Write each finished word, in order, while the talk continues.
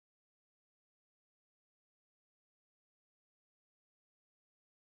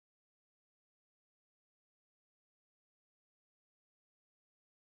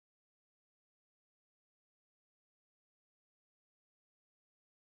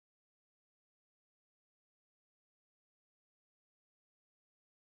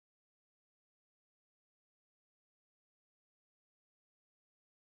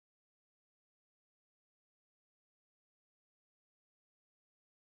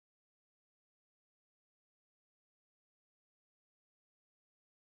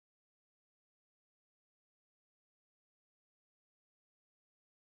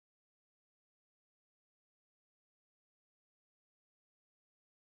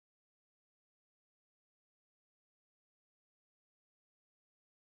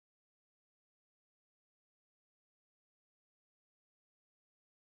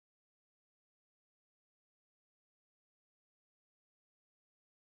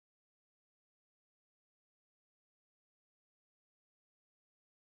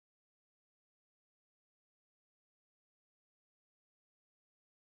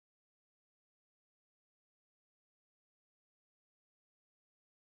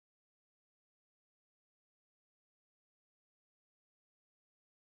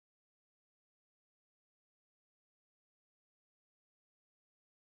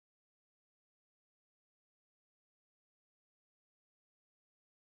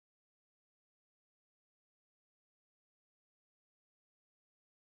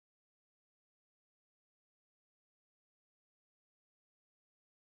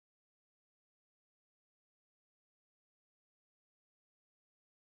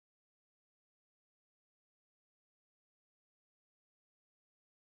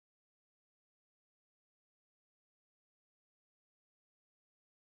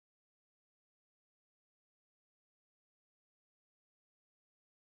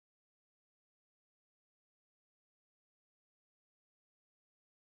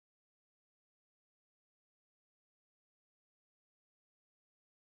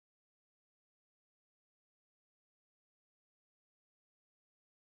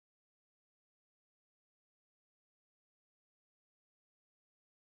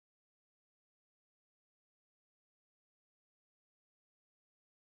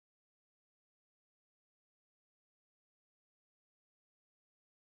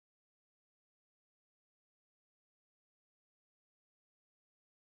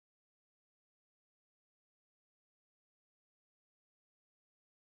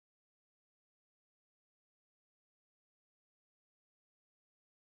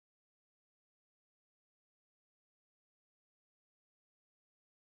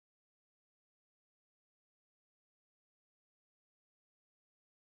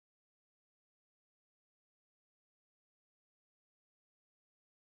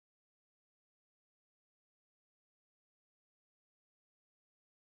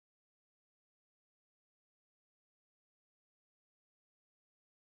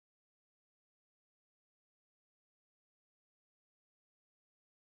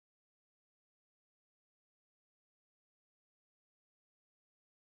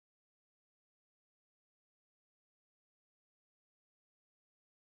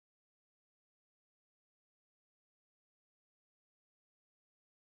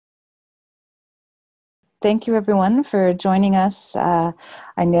Thank you, everyone, for joining us. I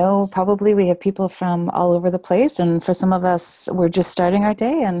know probably we have people from all over the place, and for some of us, we're just starting our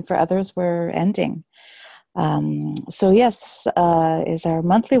day, and for others, we're ending. Yes, is our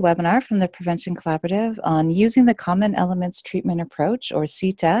monthly webinar from the Prevention Collaborative on using the Common Elements Treatment Approach, or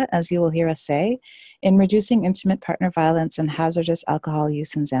CETA, as you will hear us say, in reducing intimate partner violence and hazardous alcohol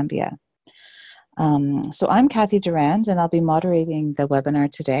use in Zambia. I'm Kathy Durand, and I'll be moderating the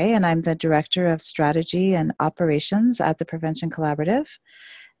webinar today, and I'm the Director of Strategy and Operations at the Prevention Collaborative.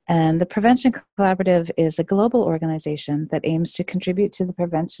 And the Prevention Collaborative is a global organization that aims to contribute to the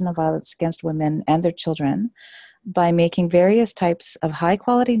prevention of violence against women and their children by making various types of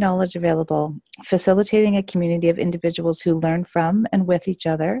high-quality knowledge available, facilitating a community of individuals who learn from and with each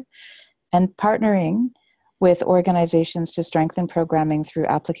other, and partnering with organizations to strengthen programming through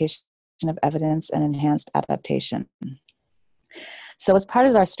application of evidence and enhanced adaptation. So as part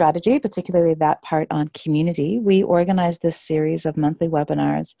of our strategy, particularly that part on community, we organize this series of monthly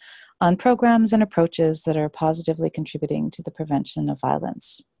webinars on programs and approaches that are positively contributing to the prevention of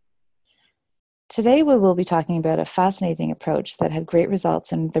violence. Today, we will be talking about a fascinating approach that had great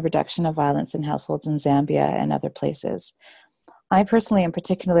results in the reduction of violence in households in Zambia and other places. I personally am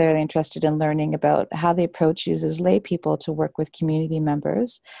particularly interested in learning about how the approach uses lay people to work with community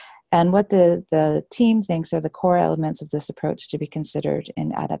members and what the team thinks are the core elements of this approach to be considered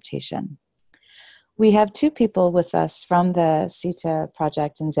in adaptation. We have two people with us from the CETA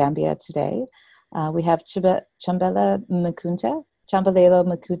project in Zambia today. We have Chombalelo Mukunta,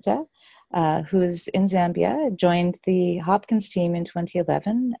 who's in Zambia, joined the Hopkins team in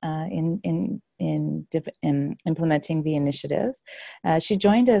 2011 in implementing the initiative. She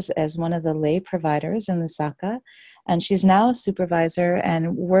joined as one of the lay providers in Lusaka, and she's now a supervisor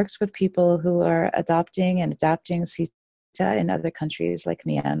and works with people who are adopting and adapting CETA in other countries like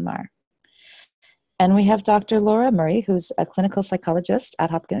Myanmar. And we have Dr. Laura Murray, who's a clinical psychologist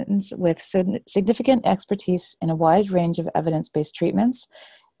at Hopkins with significant expertise in a wide range of evidence-based treatments,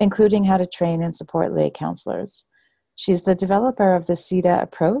 including how to train and support lay counselors. She's the developer of the CETA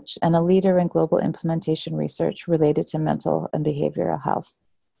approach and a leader in global implementation research related to mental and behavioral health.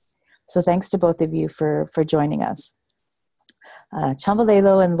 So thanks to both of you for joining us.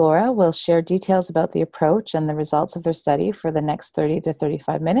 Chombalelo and Laura will share details about the approach and the results of their study for the next 30 to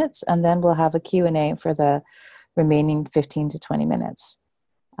 35 minutes, and then we'll have a Q&A for the remaining 15 to 20 minutes.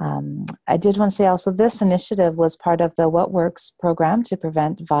 I did want to say also this initiative was part of the What Works program to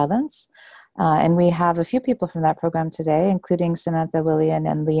prevent violence. And we have a few people from that program today, including Samantha Willian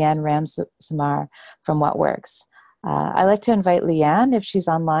and Leanne Ram-Samar from What Works. I'd like to invite Leanne, if she's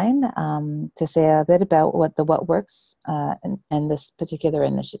online, to say a bit about What Works and this particular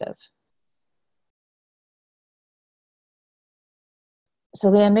initiative.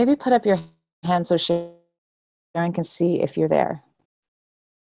 So Leanne, maybe put up your hand so Sharon can see if you're there.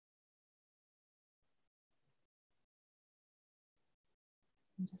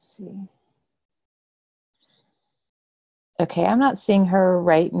 Let's see. Okay, I'm not seeing her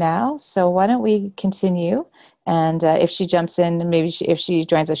right now, so why don't we continue? And if she jumps in, maybe if she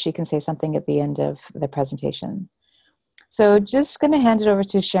joins us, she can say something at the end of the presentation. So just going to hand it over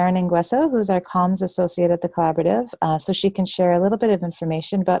to Sharon Nguesso, who's our comms associate at the collaborative, so she can share a little bit of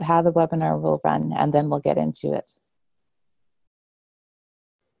information about how the webinar will run, and then we'll get into it.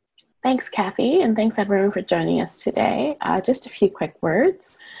 Thanks, Kathy, and thanks everyone for joining us today. Just a few quick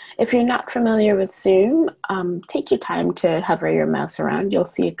words. If you're not familiar with Zoom, take your time to hover your mouse around. You'll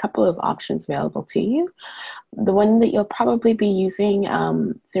see a couple of options available to you. The one that you'll probably be using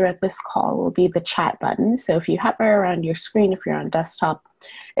throughout this call will be the chat button. So if you hover around your screen, if you're on desktop,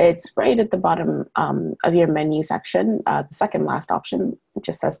 it's right at the bottom of your menu section. The second last option, it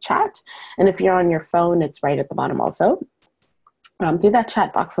just says chat. And if you're on your phone, it's right at the bottom also. Through that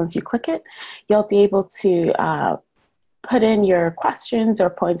chat box, once you click it, you'll be able to put in your questions or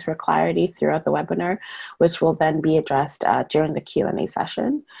points for clarity throughout the webinar, which will then be addressed during the Q&A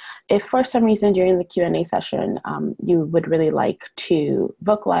session. If for some reason during the Q&A session you would really like to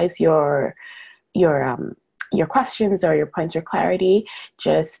vocalize your questions or your points for clarity,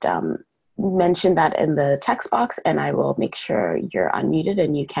 just mention that in the text box and I will make sure you're unmuted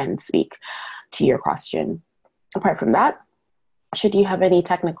and you can speak to your question. Apart from that, should you have any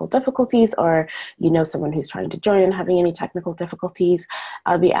technical difficulties or you know someone who's trying to join and having any technical difficulties,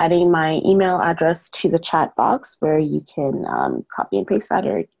 I'll be adding my email address to the chat box where you can copy and paste that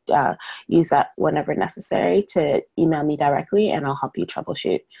or use that whenever necessary to email me directly and I'll help you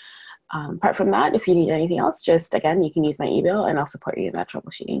troubleshoot. Apart from that, if you need anything else, just again, you can use my email and I'll support you in that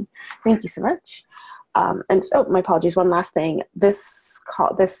troubleshooting. Thank you so much. And my apologies, one last thing. This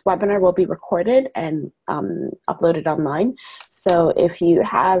this webinar will be recorded and uploaded online. So if you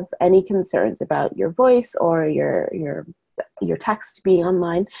have any concerns about your voice or your text being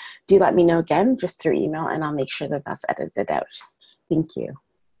online, do let me know again, just through email, and I'll make sure that that's edited out. Thank you.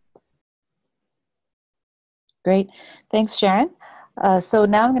 Great. Thanks, Sharon. So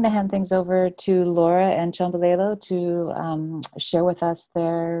now I'm going to hand things over to Laura and Chombalelo to share with us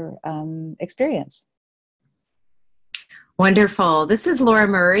their experience. Wonderful. This is Laura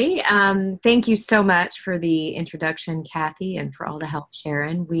Murray. Thank you so much for the introduction, Kathy, and for all the help,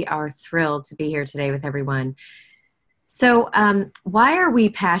 Sharon. We are thrilled to be here today with everyone. So why are we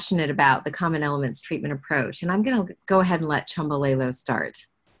passionate about the Common Elements treatment approach? And I'm going to go ahead and let Chombalelo start.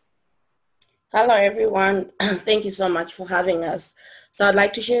 Hello, everyone. Thank you so much for having us. So I'd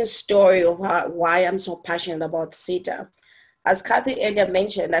like to share a story of why I'm so passionate about CETA. As Kathy earlier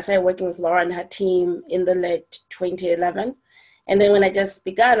mentioned, I started working with Laura and her team in the late 2011. And then when I just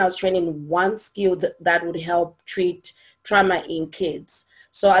began, I was training one skill that would help treat trauma in kids.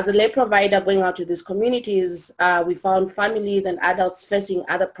 So as a lay provider going out to these communities, we found families and adults facing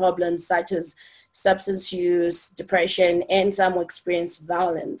other problems such as substance use, depression, and some experienced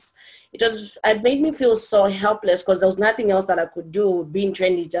violence. It made me feel so helpless because there was nothing else that I could do. Being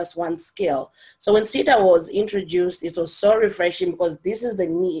trained is just one skill. So when CETA was introduced, it was so refreshing because this is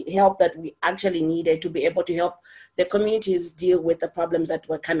the help that we actually needed to be able to help the communities deal with the problems that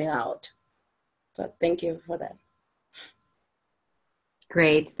were coming out. So thank you for that.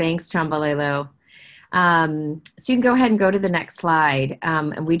 Great. Thanks, Chombalelo. So you can go ahead and go to the next slide.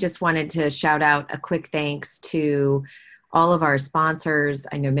 And we just wanted to shout out a quick thanks to all of our sponsors.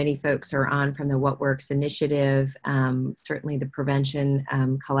 I know many folks are on from the What Works initiative, certainly the Prevention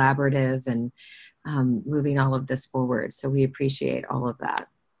Collaborative, and moving all of this forward. So we appreciate all of that.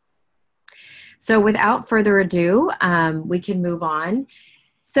 So without further ado, we can move on.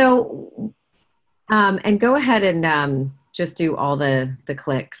 So, and go ahead and just do all the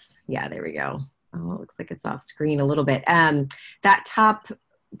clicks. Yeah, there we go. Oh, it looks like it's off screen a little bit. That top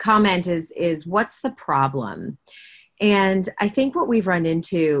comment is what's the problem? And I think what we've run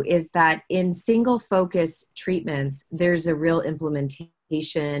into is that in single focus treatments, there's a real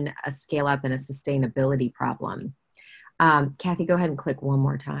implementation, a scale up, and a sustainability problem. Kathy, go ahead and click one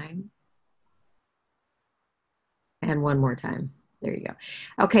more time. And one more time. There you go.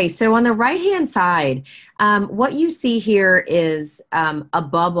 Okay, so on the right-hand side, what you see here is a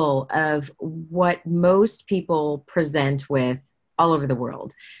bubble of what most people present with all over the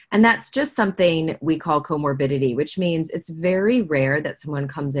world. And that's just something we call comorbidity, which means it's very rare that someone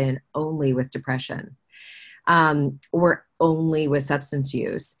comes in only with depression or only with substance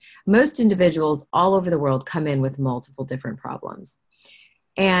use. Most individuals all over the world come in with multiple different problems.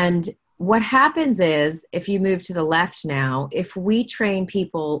 And what happens is, if you move to the left now, if we train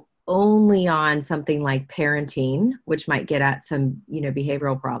people only on something like parenting, which might get at some,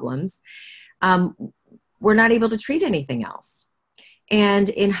 behavioral problems, we're not able to treat anything else. And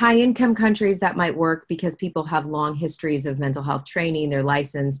in high-income countries, that might work because people have long histories of mental health training, they're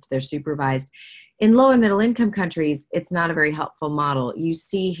licensed, they're supervised. In low and middle-income countries, it's not a very helpful model. You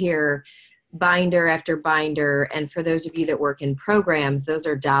see here binder after binder, and for those of you that work in programs, those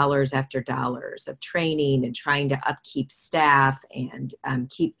are dollars after dollars of training and trying to upkeep staff and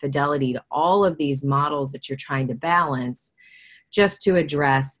keep fidelity to all of these models that you're trying to balance just to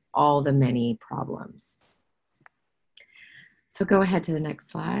address all the many problems. So go ahead to the next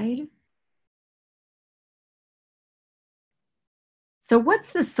slide. So what's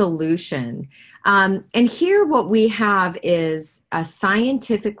the solution? And here what we have is a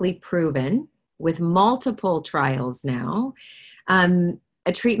scientifically proven, with multiple trials now,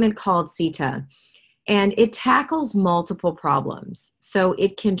 a treatment called CETA. And it tackles multiple problems. So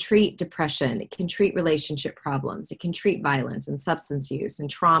it can treat depression, it can treat relationship problems, it can treat violence and substance use and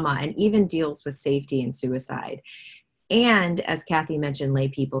trauma, and even deals with safety and suicide. And as Kathy mentioned, lay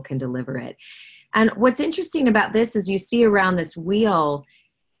people can deliver it. And what's interesting about this is you see around this wheel,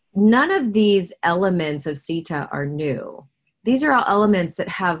 none of these elements of CETA are new. These are all elements that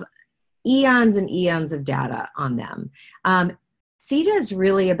have eons and eons of data on them. CETA is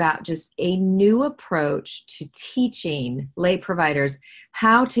really about just a new approach to teaching lay providers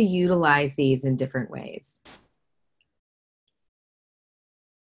how to utilize these in different ways.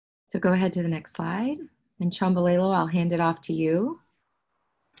 So go ahead to the next slide. And Chombalelo, I'll hand it off to you.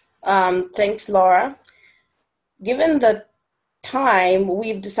 Thanks, Laura. Given the time,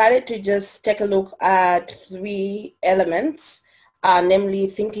 we've decided to just take a look at 3 elements, namely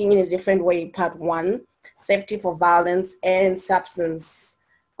thinking in a different way, part 1, safety for violence and substance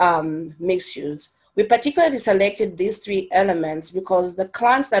misuse. We particularly selected these 3 elements because the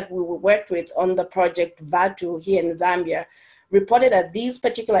clients that we worked with on the project VATU here in Zambia reported that these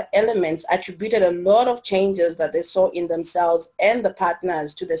particular elements attributed a lot of changes that they saw in themselves and the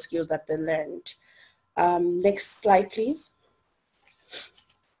partners to the skills that they learned. Next slide, please.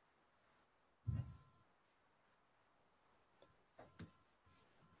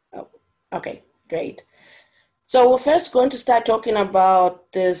 Oh, okay, great. So we're first going to start talking about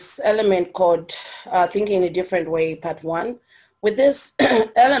this element called Thinking in a Different Way, part 1. With this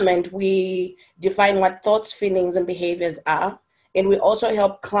element, we define what thoughts, feelings, and behaviors are. And we also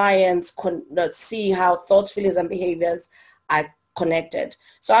help clients see how thoughts, feelings, and behaviors are connected.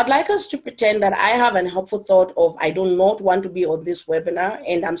 So I'd like us to pretend that I have an helpful thought of, I do not want to be on this webinar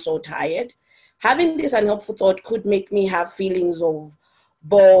and I'm so tired. Having this unhelpful thought could make me have feelings of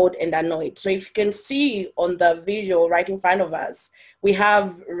bored and annoyed. So if you can see on the visual right in front of us, we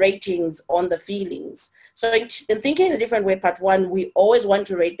have ratings on the feelings. So in Thinking in a Different Way, part 1, we always want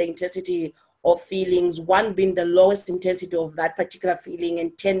to rate the intensity of feelings, 1 being the lowest intensity of that particular feeling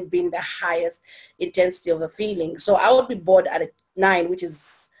and 10 being the highest intensity of the feeling. So I would be bored at a 9, which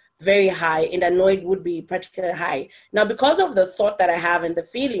is very high, and annoyed would be particularly high. Now, because of the thought that I have and the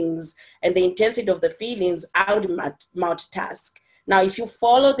feelings and the intensity of the feelings, I would multitask. Now, if you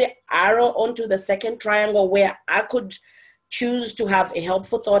follow the arrow onto the second triangle where I could choose to have a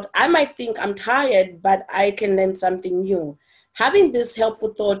helpful thought, I might think I'm tired, but I can learn something new. Having this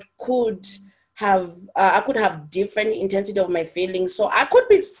helpful thought could have, I could have different intensity of my feelings. So I could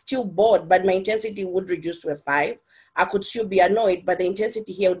be still bored, but my intensity would reduce to a 5. I could still be annoyed, but the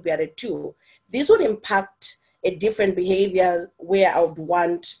intensity here would be at a 2. This would impact a different behavior where I would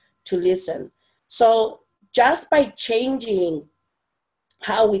want to listen. So just by changing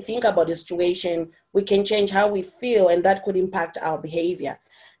how we think about the situation, we can change how we feel, and that could impact our behavior.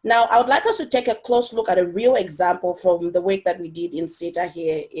 Now, I would like us to take a close look at a real example from the work that we did in CETA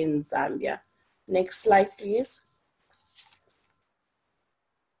here in Zambia. Next slide, please.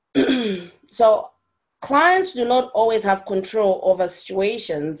 So clients do not always have control over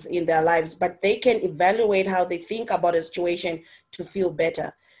situations in their lives, but they can evaluate how they think about a situation to feel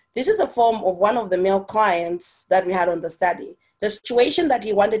better. This is a form of one of the male clients that we had on the study. The situation that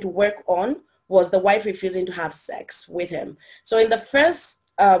he wanted to work on was the wife refusing to have sex with him. So in the first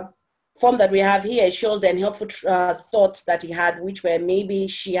form that we have here, it shows the unhelpful thoughts that he had, which were maybe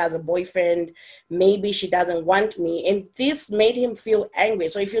she has a boyfriend, maybe she doesn't want me. And this made him feel angry.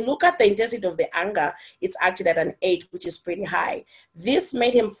 So if you look at the intensity of the anger, it's actually at an 8, which is pretty high. This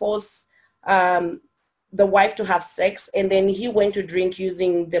made him force the wife to have sex, and then he went to drink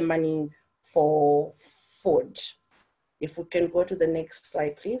using the money for food. If we can go to the next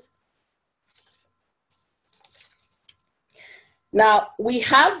slide, please. Now, we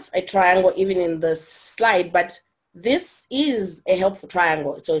have a triangle even in the slide, but this is a helpful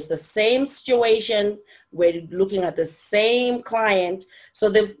triangle. So it's the same situation. We're looking at the same client. So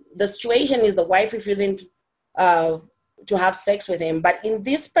the situation is the wife refusing to have sex with him. But in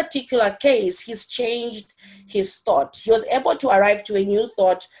this particular case, he's changed his thought. He was able to arrive to a new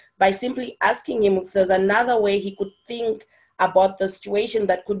thought by simply asking him if there's another way he could think about the situation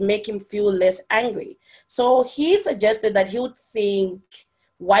that could make him feel less angry. So he suggested that he would think,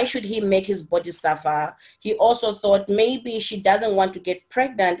 why should he make his body suffer? He also thought maybe she doesn't want to get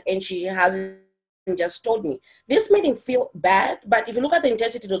pregnant and she hasn't just told me. This made him feel bad, but if you look at the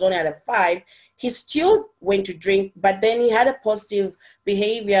intensity, it was only at a 5. He still went to drink, but then he had a positive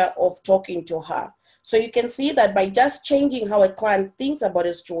behavior of talking to her. So you can see that by just changing how a client thinks about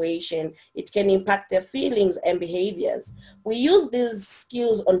a situation, it can impact their feelings and behaviors. We use these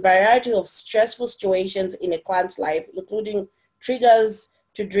skills on a variety of stressful situations in a client's life, including triggers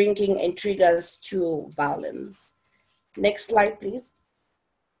to drinking and triggers to violence. Next slide, please.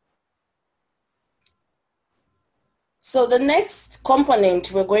 So the next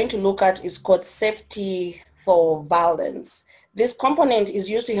component we're going to look at is called safety for violence. This component is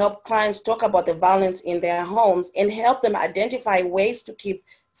used to help clients talk about the violence in their homes and help them identify ways to keep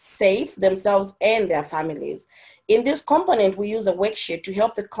safe themselves and their families. In this component, we use a worksheet to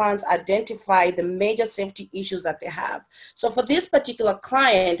help the clients identify the major safety issues that they have. So for this particular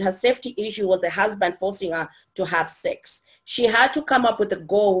client, her safety issue was the husband forcing her to have sex. She had to come up with a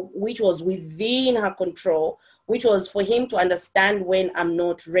goal which was within her control, which was for him to understand when I'm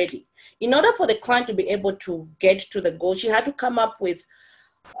not ready. In order for the client to be able to get to the goal, she had to come up with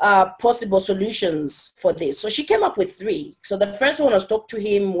possible solutions for this. So she came up with 3. So the first one was talk to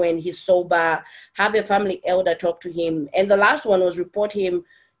him when he's sober, have a family elder talk to him, and the last one was report him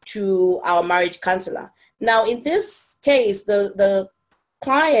to our marriage counselor. Now, in this case, the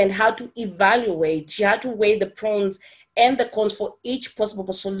client had to evaluate, she had to weigh the pros and the cons for each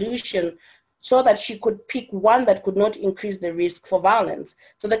possible solution so that she could pick one that could not increase the risk for violence.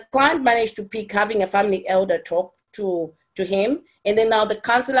 So the client managed to pick having a family elder talk to him, and then now the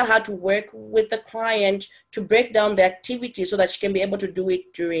counselor had to work with the client to break down the activity so that she can be able to do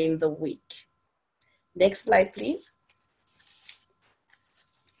it during the week. Next slide, please.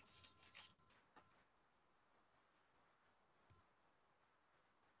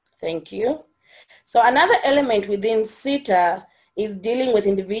 Thank you. So another element within CETA is dealing with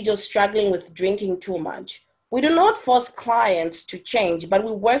individuals struggling with drinking too much. We do not force clients to change, but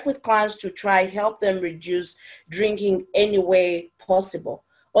we work with clients to try help them reduce drinking any way possible.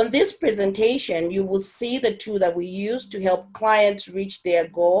 On this presentation, you will see the tool that we use to help clients reach their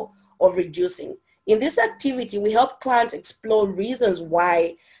goal of reducing. In this activity, we help clients explore reasons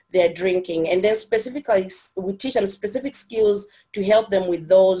why they're drinking, and then specifically, we teach them specific skills to help them with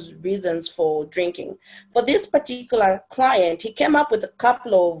those reasons for drinking. For this particular client, he came up with a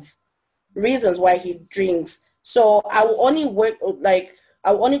couple of reasons why he drinks. So I will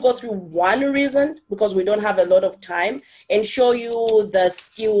only go through one reason because we don't have a lot of time, and show you the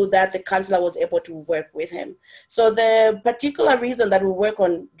skill that the counselor was able to work with him. So the particular reason that we work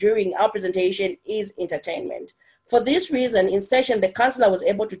on during our presentation is entertainment. For this reason, in session, the counselor was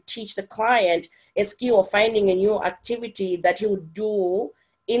able to teach the client a skill of finding a new activity that he would do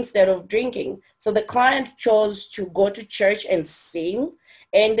instead of drinking. So the client chose to go to church and sing,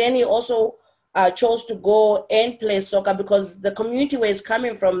 and then he also chose to go and play soccer because the community where he's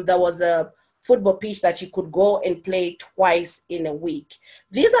coming from, there was a football pitch that he could go and play twice in a week.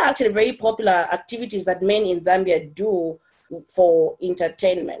 These are actually very popular activities that men in Zambia do for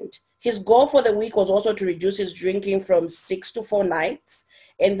entertainment. His goal for the week was also to reduce his drinking from 6 to 4 nights.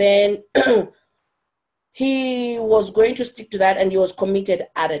 And then he was going to stick to that, and he was committed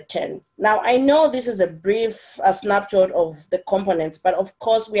at a 10. Now, I know this is a brief snapshot of the components, but of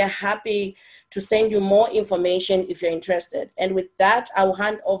course, we are happy to send you more information if you're interested. And with that, I will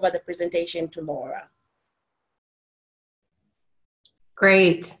hand over the presentation to Laura.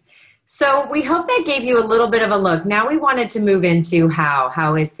 Great. So we hope that gave you a little bit of a look. Now we wanted to move into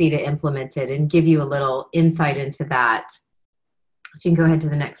how is CETA implemented and give you a little insight into that. So you can go ahead to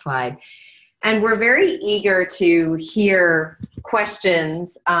the next slide. And we're very eager to hear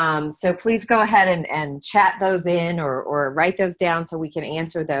questions. So please go ahead and chat those in or write those down so we can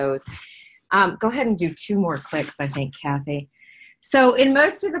answer those. Go ahead and do 2 more clicks, I think, Kathy. So in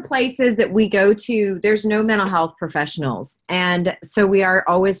most of the places that we go to, there's no mental health professionals. And so we are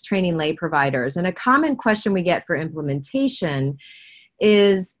always training lay providers. And a common question we get for implementation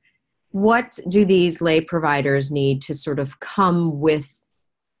is, what do these lay providers need to sort of come with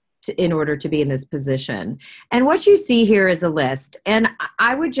in order to be in this position? And what you see here is a list. And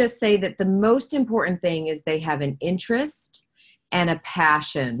I would just say that the most important thing is they have an interest and a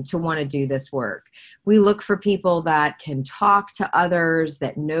passion to want to do this work. We look for people that can talk to others,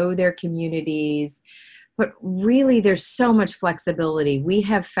 that know their communities, but really there's so much flexibility. We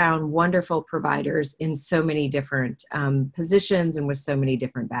have found wonderful providers in so many different positions and with so many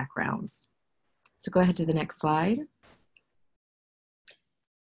different backgrounds. So go ahead to the next slide.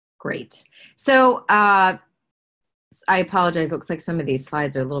 Great. So I apologize, looks like some of these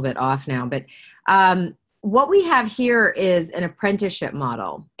slides are a little bit off now, but what we have here is an apprenticeship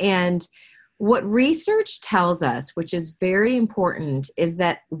model. And what research tells us, which is very important, is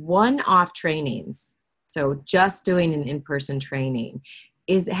that one-off trainings, so just doing an in-person training,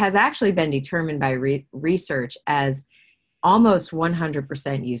 has actually been determined by research as almost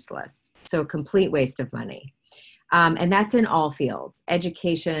 100% useless. So a complete waste of money. And that's in all fields: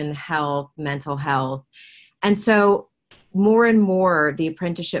 education, health, mental health. And so more and more the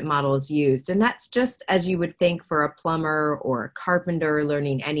apprenticeship model is used. And that's just as you would think for a plumber or a carpenter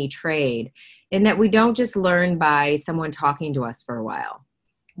learning any trade, in that we don't just learn by someone talking to us for a while.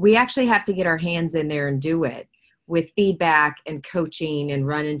 We actually have to get our hands in there and do it with feedback and coaching and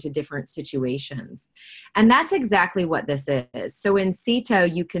run into different situations. And that's exactly what this is. So in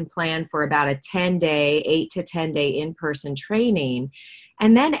CETA, you can plan for about a 10-day, 8 to 10-day in-person training,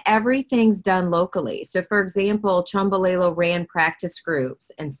 and then everything's done locally. So for example, Chombalelo ran practice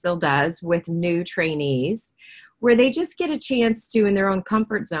groups, and still does, with new trainees, where they just get a chance to, in their own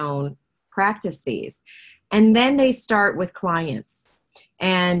comfort zone, practice these. And then they start with clients.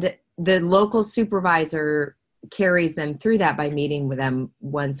 And the local supervisor carries them through that by meeting with them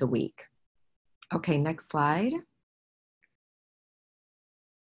once a week. Okay, next slide.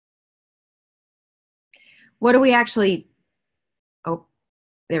 What do we actually, oh,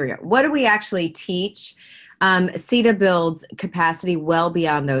 there we go. What do we actually teach? CETA builds capacity well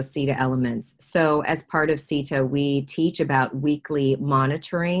beyond those CETA elements. So as part of CETA, we teach about weekly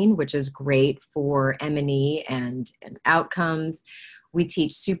monitoring, which is great for M&E and outcomes. We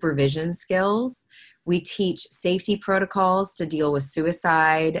teach supervision skills. We teach safety protocols to deal with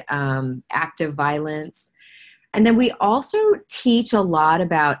suicide, active violence. And then we also teach a lot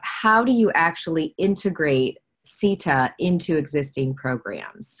about how do you actually integrate CETA into existing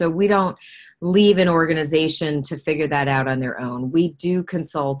programs. So we don't leave an organization to figure that out on their own. We do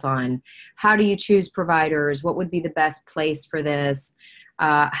consult on how do you choose providers, what would be the best place for this,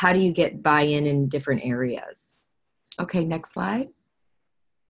 how do you get buy-in in different areas. Okay, next slide.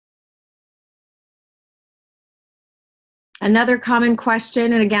 Another common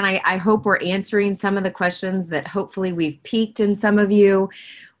question, and again, I hope we're answering some of the questions that hopefully we've piqued in some of you.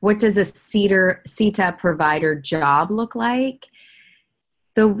 What does a CETA provider job look like?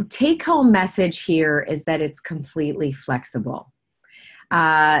 The take-home message here is that it's completely flexible.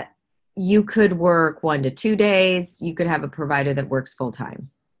 You could work 1 to 2 days. You could have a provider that works full-time.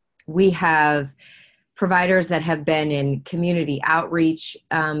 We have providers that have been in community outreach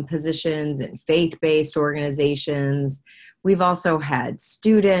positions and faith-based organizations. We've also had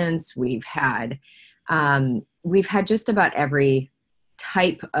students. We've had just about every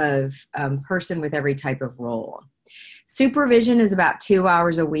type of person with every type of role. Supervision is about 2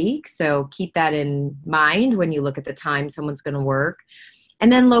 hours a week, so keep that in mind when you look at the time someone's going to work.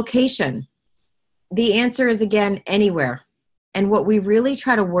 And then location. The answer is, again, anywhere. And what we really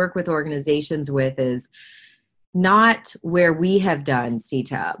try to work with organizations with is not where we have done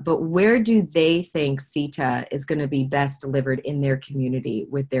CETA, but where do they think CETA is going to be best delivered in their community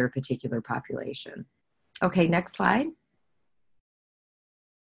with their particular population. Okay, next slide.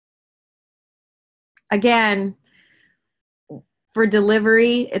 Again, for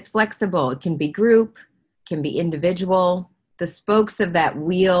delivery, it's flexible. It can be group, can be individual. The spokes of that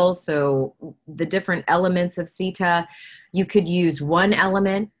wheel, so the different elements of CETA, you could use one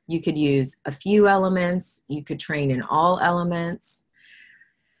element, you could use a few elements, you could train in all elements.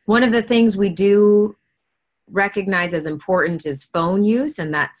 One of the things we do recognize as important is phone use,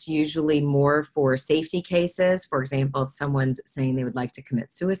 and that's usually more for safety cases. For example, if someone's saying they would like to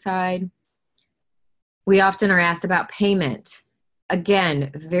commit suicide. We often are asked about payment.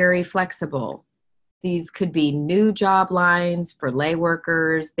 Again, very flexible. These could be new job lines for lay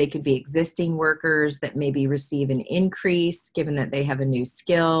workers. They could be existing workers that maybe receive an increase given that they have a new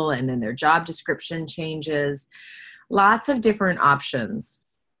skill and then their job description changes. Lots of different options.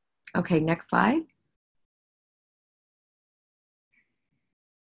 Okay, next slide.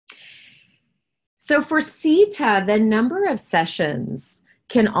 So for CETA, the number of sessions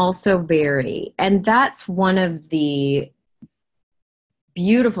can also vary. And that's one of the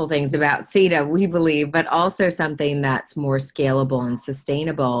beautiful things about CETA, we believe, but also something that's more scalable and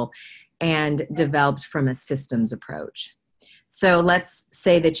sustainable and developed from a systems approach. So let's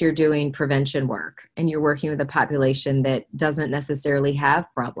say that you're doing prevention work and you're working with a population that doesn't necessarily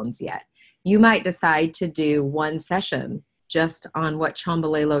have problems yet. You might decide to do one session just on what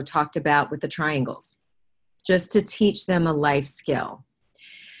Chombalelo talked about with the triangles, just to teach them a life skill.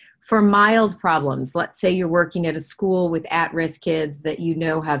 For mild problems, let's say you're working at a school with at-risk kids that you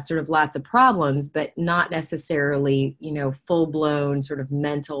know have sort of lots of problems, but not necessarily, you know, full-blown sort of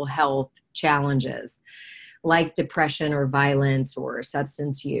mental health challenges like depression or violence or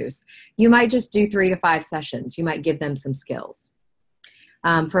substance use. You might just do 3 to 5 sessions. You might give them some skills.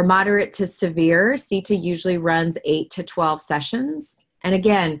 For moderate to severe, CETA usually runs 8 to 12 sessions. And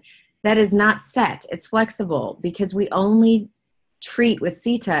again, that is not set. It's flexible because we only treat with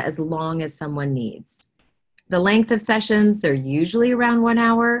CETA as long as someone needs. The length of sessions, they're usually around 1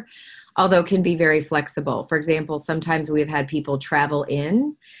 hour, although can be very flexible. For example, sometimes we've had people travel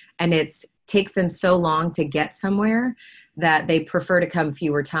in and it takes them so long to get somewhere that they prefer to come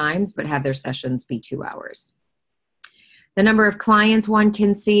fewer times but have their sessions be 2 hours. The number of clients one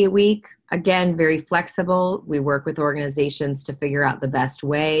can see a week, again, very flexible. We work with organizations to figure out the best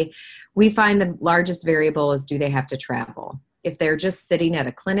way. We find the largest variable is, do they have to travel? If they're just sitting at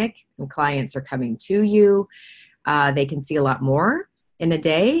a clinic and clients are coming to you, they can see a lot more in a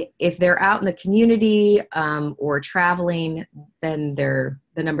day. If they're out in the community or traveling, then the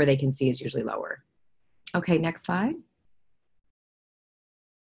number they can see is usually lower. Okay, next slide.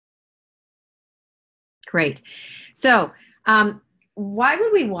 Great. So why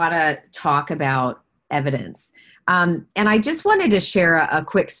would we want to talk about evidence? And I just wanted to share a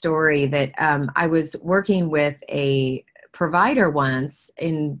quick story that I was working with a provider once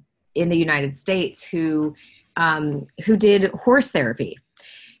in the United States who did horse therapy.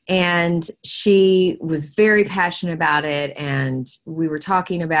 And she was very passionate about it, and we were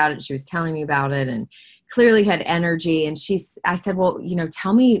talking about it. She was telling me about it, and clearly had energy. And I said, well,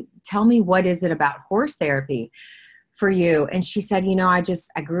 tell me what is it about horse therapy for you? And she said,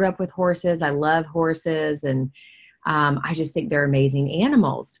 I grew up with horses. I love horses. And I just think they're amazing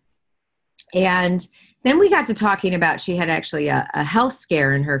animals. And then we got to talking about, she had actually a health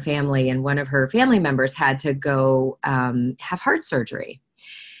scare in her family, and one of her family members had to go have heart surgery.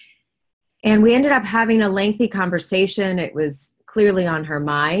 And we ended up having a lengthy conversation. It was clearly on her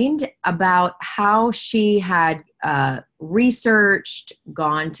mind about how she had researched,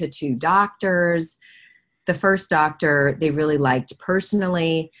 gone to 2 doctors. The first doctor they really liked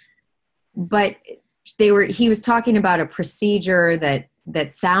personally, but he was talking about a procedure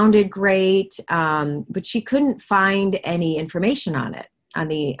that sounded great, but she couldn't find any information on it on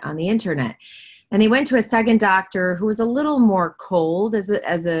the internet. And they went to a second doctor who was a little more cold as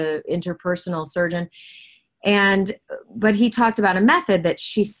a interpersonal surgeon. But he talked about a method that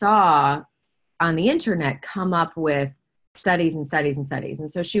she saw on the internet come up with studies and studies and studies. And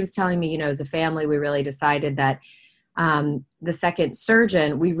so she was telling me, as a family, we really decided that the second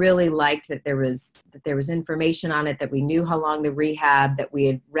surgeon, we really liked that there was information on it, that we knew how long the rehab, that we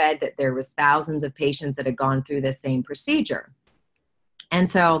had read that there was thousands of patients that had gone through the same procedure. And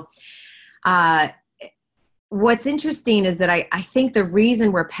so what's interesting is that I think the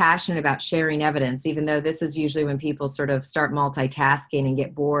reason we're passionate about sharing evidence, even though this is usually when people sort of start multitasking and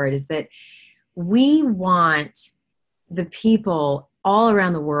get bored, is that we want the people all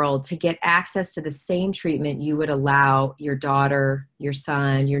around the world to get access to the same treatment you would allow your daughter, your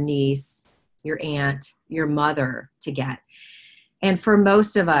son, your niece, your aunt, your mother to get. And for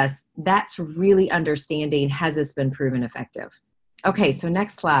most of us, that's really understanding, has this been proven effective? Okay, so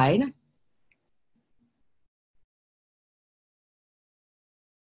next slide.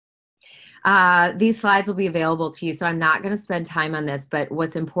 These slides will be available to you, so I'm not going to spend time on this, but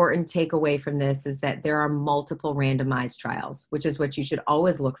what's important to take away from this is that there are multiple randomized trials, which is what you should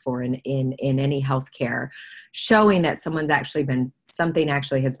always look for in any healthcare, showing that something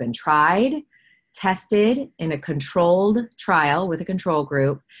actually has been tried, tested in a controlled trial with a control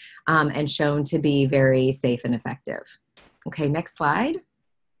group, and shown to be very safe and effective. Okay, next slide.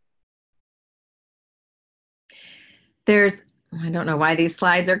 I don't know why these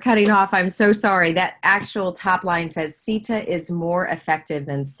slides are cutting off. I'm so sorry. That actual top line says CETA is more effective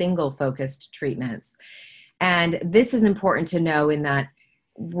than single-focused treatments. And this is important to know in that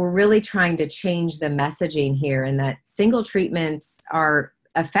we're really trying to change the messaging here, and that single treatments are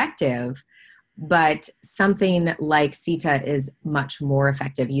effective, but something like CETA is much more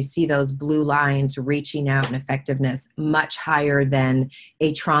effective. You see those blue lines reaching out in effectiveness much higher than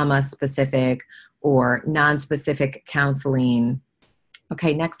a trauma-specific or non-specific counseling.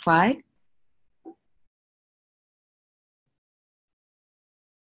 Okay, next slide.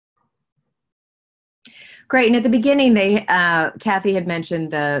 Great, and at the beginning, Kathy had mentioned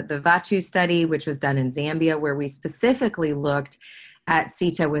the VATU study, which was done in Zambia, where we specifically looked at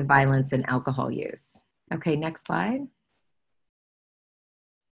CETA with violence and alcohol use. Okay, next slide.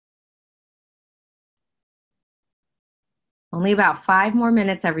 Only about 5 more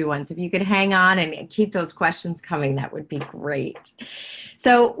minutes, everyone. So if you could hang on and keep those questions coming, that would be great.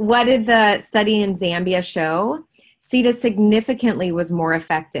 So what did the study in Zambia show? CETA significantly was more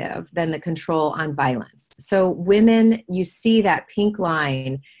effective than the control on violence. So women, you see that pink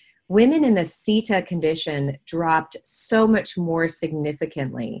line, women in the CETA condition dropped so much more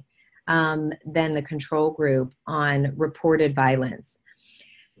significantly than the control group on reported violence.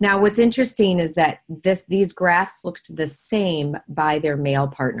 Now, what's interesting is that these graphs looked the same by their male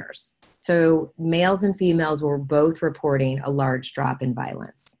partners. So males and females were both reporting a large drop in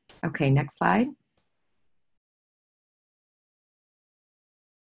violence. Okay, next slide.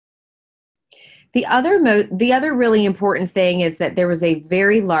 The other really important thing is that there was a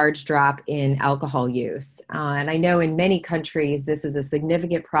very large drop in alcohol use. And I know in many countries, this is a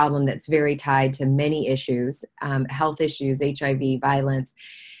significant problem that's very tied to many issues, health issues, HIV, violence.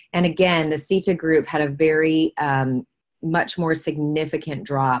 And again, the CETA group had a very much more significant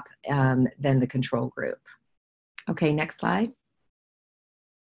drop than the control group. Okay, next slide.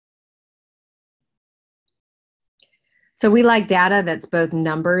 So we like data that's both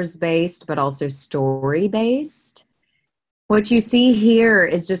numbers-based but also story-based. What you see here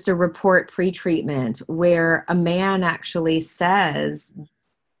is just a report pre-treatment where a man actually says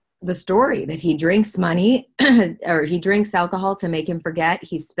the story that he drinks money or he drinks alcohol to make him forget.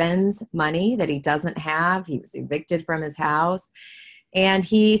 He spends money that he doesn't have. He was evicted from his house. And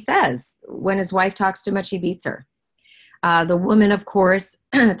he says when his wife talks too much, he beats her. The woman, of course,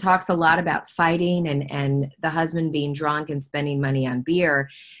 talks a lot about fighting and the husband being drunk and spending money on beer.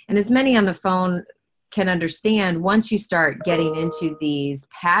 And as many on the phone can understand, once you start getting into these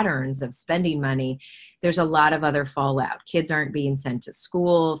patterns of spending money, there's a lot of other fallout. Kids aren't being sent to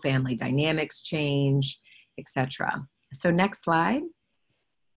school, family dynamics change, etc. So next slide.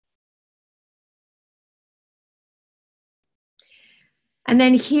 And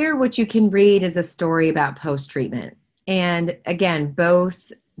then here, what you can read is a story about post-treatment. And again,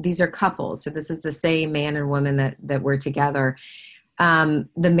 both, these are couples. So this is the same man and woman that were together. The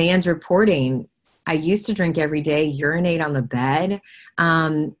man's reporting, I used to drink every day, urinate on the bed.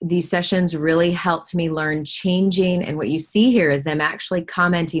 These sessions really helped me learn changing. And what you see here is them actually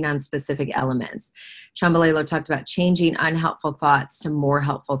commenting on specific elements. Chombalelo talked about changing unhelpful thoughts to more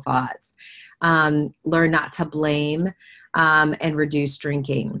helpful thoughts. Learn not to blame and reduce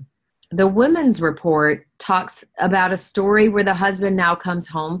drinking. The women's report talks about a story where the husband now comes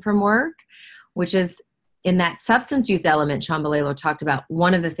home from work, which is in that substance use element Chombalelo talked about.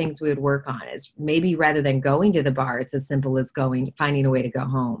 One of the things we would work on is maybe rather than going to the bar, it's as simple as finding a way to go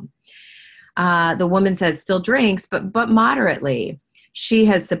home. The woman says still drinks, but moderately. She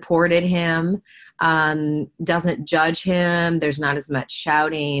has supported him, doesn't judge him. There's not as much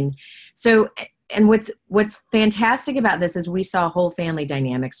shouting. So, and what's fantastic about this is we saw whole family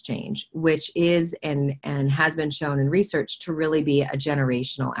dynamics change, which is and has been shown in research to really be a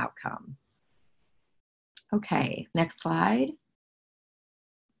generational outcome. Okay, next slide.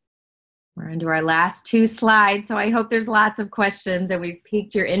 We're into our last 2 slides, so I hope there's lots of questions and we've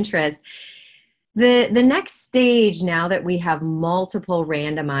piqued your interest. The next stage, now that we have multiple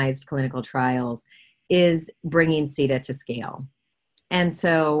randomized clinical trials, is bringing CETA to scale. And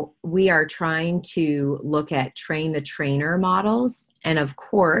so we are trying to look at train the trainer models. And of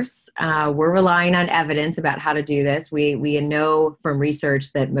course, we're relying on evidence about how to do this. We know from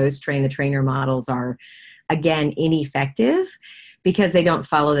research that most train the trainer models are, again, ineffective because they don't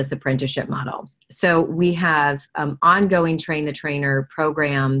follow this apprenticeship model. So we have ongoing train the trainer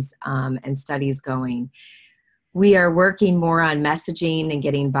programs and studies going. We are working more on messaging and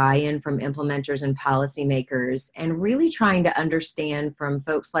getting buy-in from implementers and policymakers, and really trying to understand from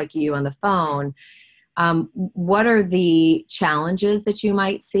folks like you on the phone, what are the challenges that you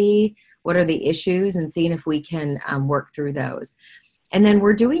might see, what are the issues, and seeing if we can work through those. And then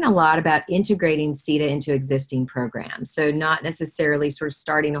we're doing a lot about integrating CETA into existing programs. So not necessarily sort of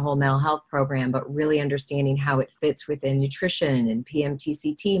starting a whole mental health program, but really understanding how it fits within nutrition and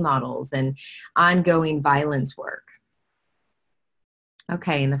PMTCT models and ongoing violence work.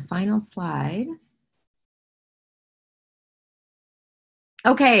 Okay, and the final slide.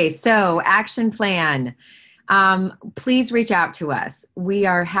 Okay, so action plan. Please reach out to us. We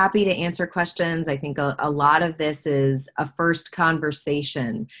are happy to answer questions. I think a lot of this is a first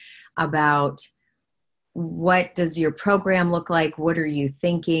conversation about what does your program look like? What are you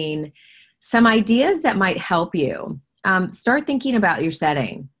thinking? Some ideas that might help you. Start thinking about your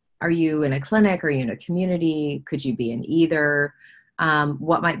setting. Are you in a clinic? Are you in a community? Could you be in either?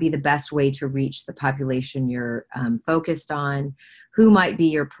 What might be the best way to reach the population you're focused on? Who might be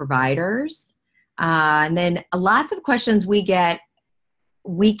your providers? And then lots of questions we get,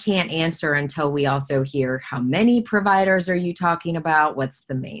 we can't answer until we also hear how many providers are you talking about? What's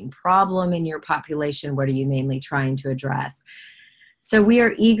the main problem in your population? What are you mainly trying to address? So we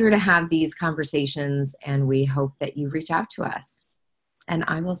are eager to have these conversations, and we hope that you reach out to us. And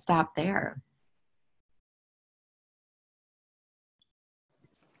I will stop there.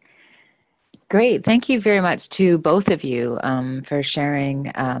 Great. Thank you very much to both of you for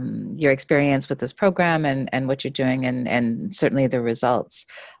sharing your experience with this program and what you're doing, and certainly the results.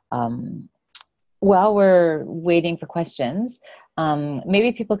 While we're waiting for questions,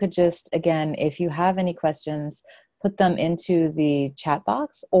 maybe people could just, again, if you have any questions, put them into the chat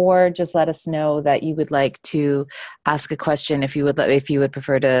box, or just let us know that you would like to ask a question if you would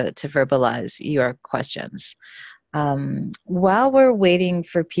prefer to verbalize your questions. While we're waiting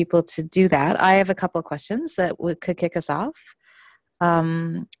for people to do that, I have a couple of questions that could kick us off.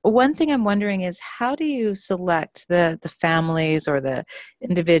 One thing I'm wondering is, how do you select the families or the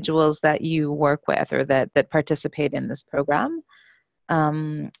individuals that you work with or that participate in this program?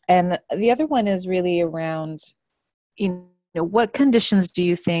 And the other one is really around, what conditions do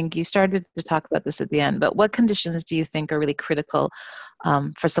you think, you started to talk about this at the end, but what conditions do you think are really critical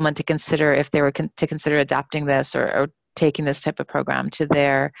for someone to consider if they were to consider adopting this or taking this type of program to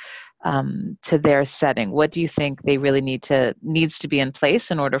their setting? What do you think they really needs to be in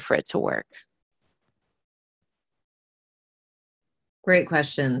place in order for it to work? Great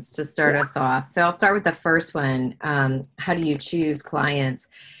questions to start us off. So I'll start with the first one. How do you choose clients?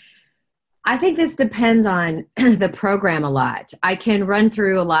 I think this depends on the program a lot. I can run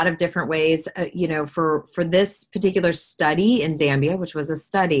through a lot of different ways. For this particular study in Zambia, which was a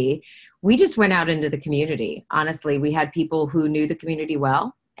study, we just went out into the community. Honestly, we had people who knew the community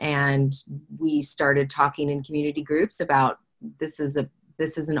well, and we started talking in community groups about this is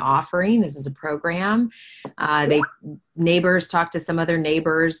an offering, this is a program. Neighbors talked to some other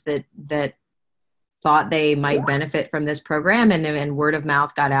neighbors that thought they might benefit from this program, and word of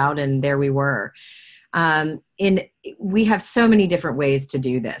mouth got out, and there we were. We have so many different ways to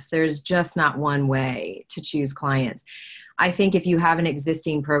do this. There's just not one way to choose clients. I think if you have an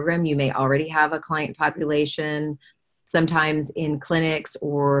existing program, you may already have a client population. Sometimes in clinics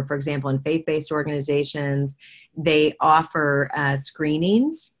or, for example, in faith-based organizations, they offer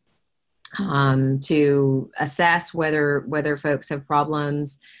screenings to assess whether folks have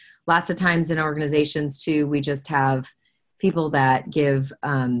problems. Lots of times in organizations too, we just have people that give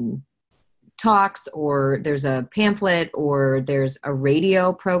talks, or there's a pamphlet, or there's a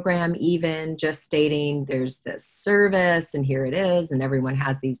radio program even just stating there's this service and here it is and everyone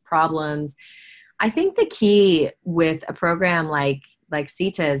has these problems. I think the key with a program like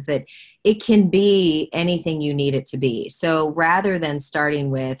CETA is that it can be anything you need it to be. So rather than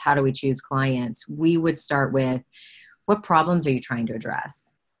starting with how do we choose clients, we would start with what problems are you trying to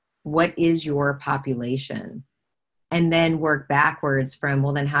address? What is your population? And then work backwards from,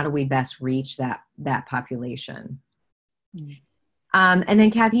 well, then how do we best reach that population? Mm. And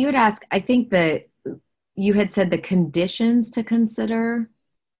then Kathy, you had asked, I think that you had said the conditions to consider.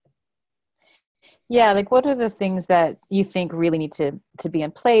 Yeah, like what are the things that you think really need to be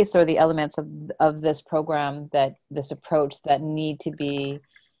in place, or the elements of this program, this approach that need to be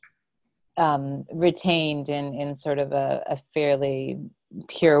retained in sort of a fairly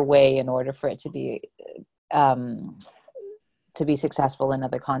pure way in order for it to be successful in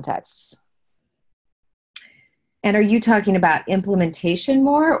other contexts? And are you talking about implementation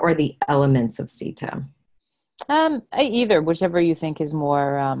more, or the elements of CETA? Either, whichever you think is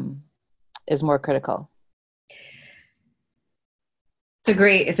more critical.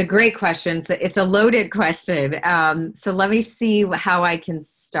 It's a great question. It's a loaded question. So let me see how I can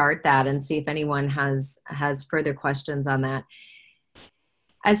start that and see if anyone has further questions on that.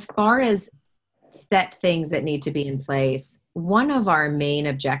 As far as set things that need to be in place, one of our main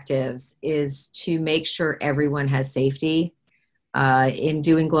objectives is to make sure everyone has safety. In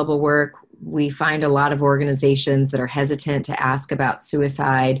doing global work, we find a lot of organizations that are hesitant to ask about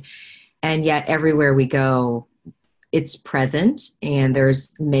suicide, and yet everywhere we go, it's present, and there's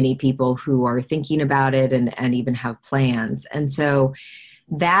many people who are thinking about it and even have plans. And so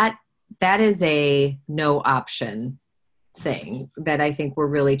that is a no option thing that I think we're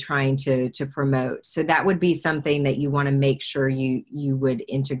really trying to promote. So that would be something that you want to make sure you would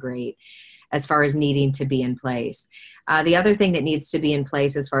integrate as far as needing to be in place. The other thing that needs to be in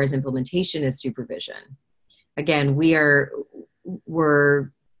place as far as implementation is supervision. Again,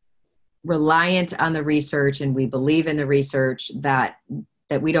 we're reliant on the research, and we believe in the research that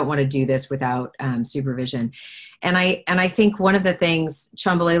we don't want to do this without supervision. And I think one of the things,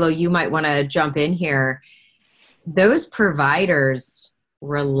 Chombalelo, you might want to jump in here. Those providers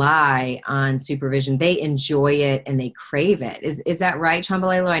rely on supervision. They enjoy it and they crave it. Is that right,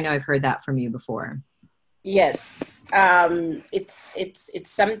 Chombalelo? I know I've heard that from you before. Yes, it's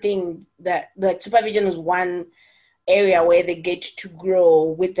something that, like, supervision is one area where they get to grow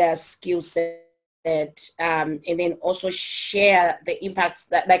with their skill set, and then also share the impacts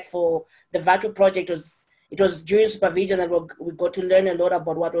that, like for the VATU project, it was during supervision that we got to learn a lot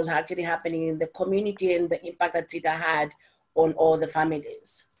about what was actually happening in the community and the impact that CETA had on all the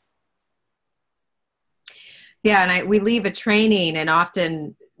families. Yeah, and we leave a training, and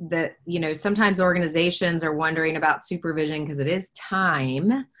often sometimes organizations are wondering about supervision because it is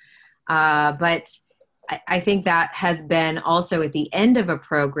time, but I think that has been also at the end of a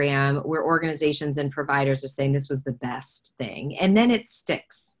program where organizations and providers are saying this was the best thing, and then it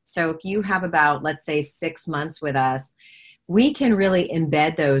sticks. So if you have about, let's say, 6 months with us, we can really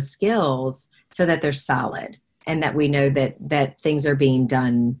embed those skills so that they're solid and that we know that things are being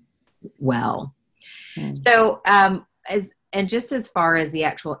done well. So just as far as the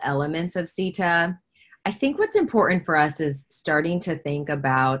actual elements of CETA, I think what's important for us is starting to think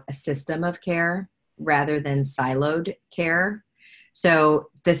about a system of care rather than siloed care. So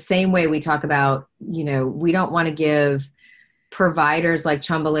the same way we talk about, we don't want to give providers like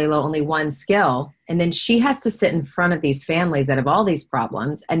Chombalelo only one skill, and then she has to sit in front of these families that have all these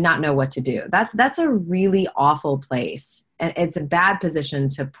problems and not know what to do. That's a really awful place. it's a bad position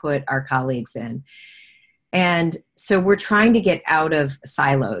to put our colleagues in. And so we're trying to get out of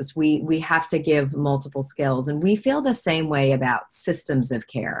silos. We have to give multiple skills, and we feel the same way about systems of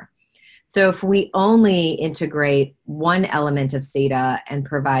care. So if we only integrate one element of CETA and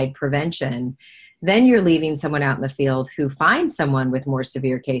provide prevention, then you're leaving someone out in the field who finds someone with more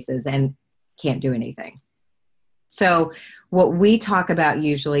severe cases and can't do anything. So what we talk about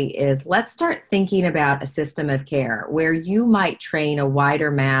usually is, let's start thinking about a system of care where you might train a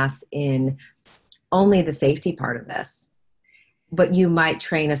wider mass in only the safety part of this, but you might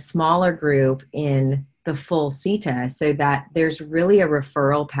train a smaller group in the full CETA, so that there's really a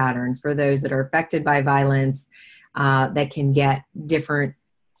referral pattern for those that are affected by violence that can get different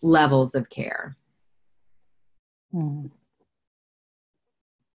levels of care.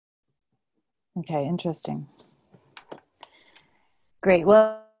 Okay, interesting. Great.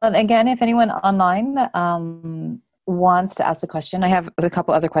 Well, again, if anyone online wants to ask a question, I have a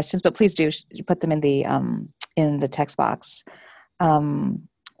couple other questions, but please do put them in the text box.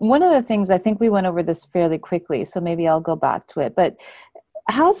 One of the things, I think we went over this fairly quickly, so maybe I'll go back to it, but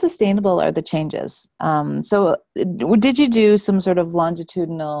how sustainable are the changes? So did you do some sort of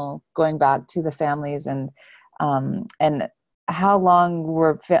longitudinal going back to the families, and how long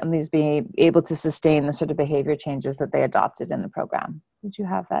were families being able to sustain the sort of behavior changes that they adopted in the program? Did you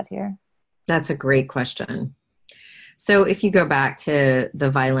have that here? That's a great question. So if you go back to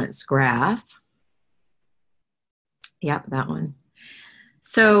the violence graph, yep, that one.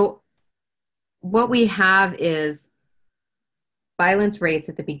 So what we have is violence rates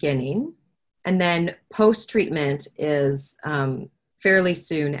at the beginning, and then post-treatment is fairly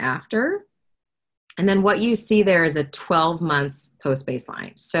soon after. And then what you see there is a 12 months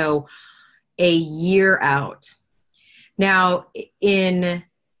post-baseline, so a year out. Now, in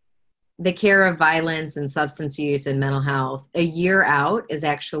the care of violence and substance use and mental health, a year out is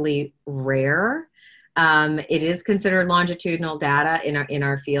actually rare. It is considered longitudinal data in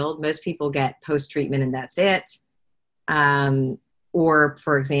our field. Most people get post-treatment and that's it. Or,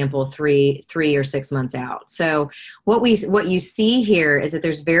 for example, three or 6 months out. So what you see here is that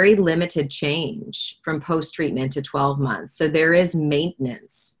there's very limited change from post-treatment to 12 months. So there is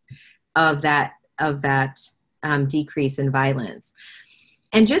maintenance of that decrease in violence.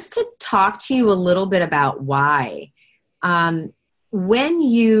 And just to talk to you a little bit about why, when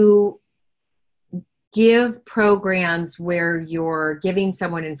you give programs where you're giving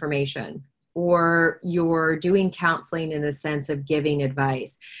someone information or you're doing counseling in the sense of giving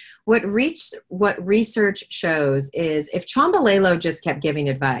advice, what research shows is if Chombalelo just kept giving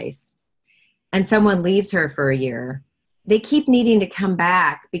advice and someone leaves her for a year, they keep needing to come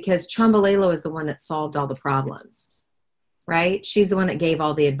back because Chombalelo is the one that solved all the problems, right? She's the one that gave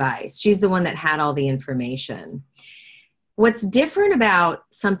all the advice. She's the one that had all the information. What's different about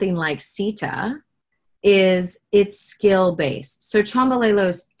something like CETA is it's skill-based. So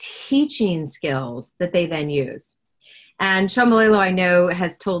Chombalelo's teaching skills that they then use. And Chombalelo, I know,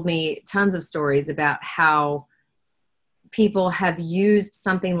 has told me tons of stories about how people have used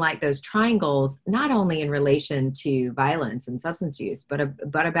something like those triangles, not only in relation to violence and substance use, but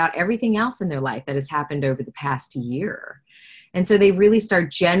about everything else in their life that has happened over the past year. And so they really start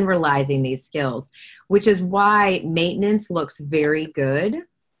generalizing these skills, which is why maintenance looks very good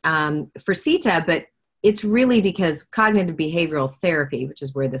for CETA, but it's really because cognitive behavioral therapy, which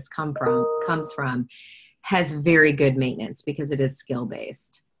is where this comes from, has very good maintenance because it is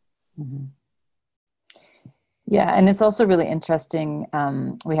skill-based. Mm-hmm. Yeah, and it's also really interesting.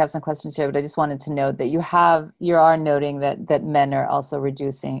 We have some questions here, but I just wanted to note that you are noting that men are also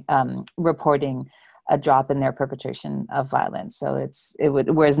reporting a drop in their perpetration of violence. So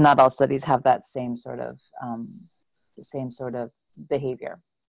whereas not all studies have that same sort of behavior.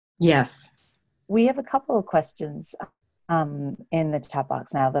 Yes. We have a couple of questions in the chat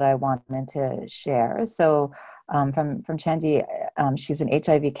box now that I wanted to share. So from Chandi, she's an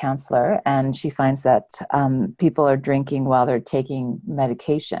HIV counselor, and she finds that people are drinking while they're taking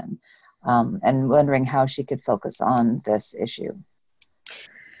medication, and wondering how she could focus on this issue.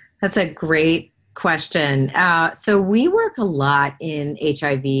 That's a great question. So we work a lot in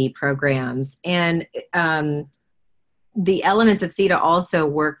HIV programs, and the elements of CETA also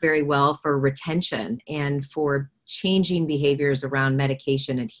work very well for retention and for changing behaviors around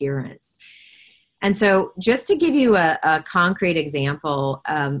medication adherence. And so just to give you a concrete example,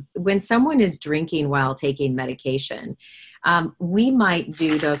 when someone is drinking while taking medication, we might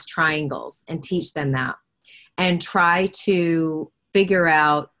do those triangles and teach them that and try to figure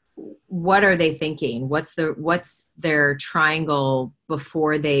out what are they thinking? What's their triangle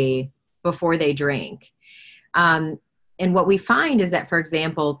before they drink? And what we find is that, for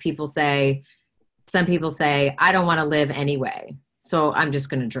example, some people say, I don't want to live anyway, so I'm just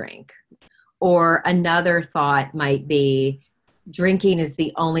going to drink. Or another thought might be, drinking is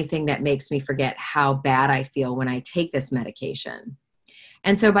the only thing that makes me forget how bad I feel when I take this medication.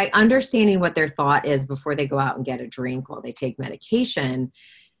 And so by understanding what their thought is before they go out and get a drink while they take medication,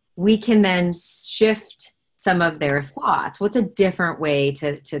 we can then shift some of their thoughts. What's a different way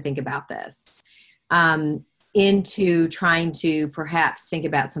to think about this? Into trying to perhaps think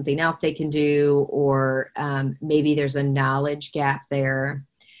about something else they can do, or maybe there's a knowledge gap there.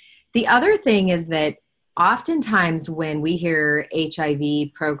 The other thing is that oftentimes when we hear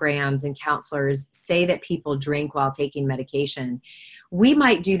HIV programs and counselors say that people drink while taking medication, we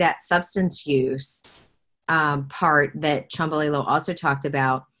might do that substance use part that Chombalelo also talked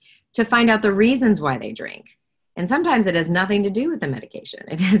about to find out the reasons why they drink. And sometimes it has nothing to do with the medication.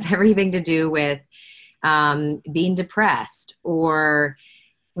 It has everything to do with being depressed. Or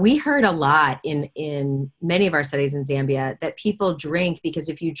we heard a lot in many of our studies in Zambia that people drink because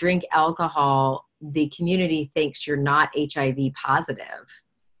if you drink alcohol, the community thinks you're not HIV positive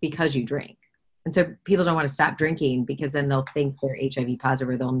because you drink. And so people don't want to stop drinking because then they'll think they're HIV positive,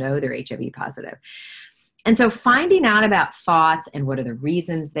 or they'll know they're HIV positive. And so finding out about thoughts and what are the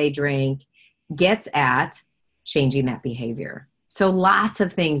reasons they drink gets at changing that behavior. So lots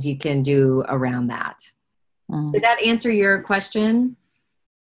of things you can do around that. Did that answer your question?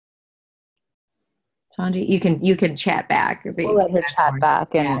 Tanji, you can chat back. We'll let her chat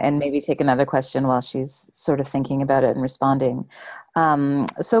back and maybe take another question while she's sort of thinking about it and responding.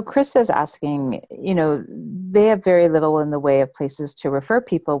 So Krista's asking, they have very little in the way of places to refer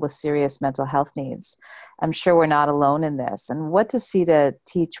people with serious mental health needs. I'm sure we're not alone in this. And what does CETA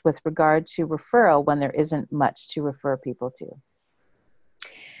teach with regard to referral when there isn't much to refer people to?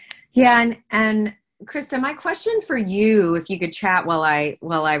 Yeah, and Krista, my question for you, if you could chat while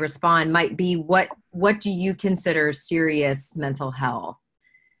I respond, might be what do you consider serious mental health?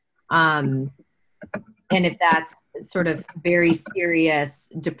 And if that's sort of very serious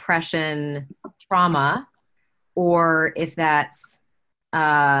depression, trauma, or if that's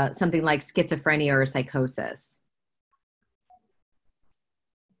something like schizophrenia or psychosis.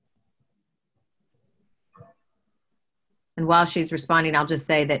 And while she's responding, I'll just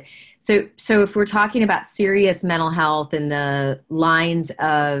say that, so if we're talking about serious mental health in the lines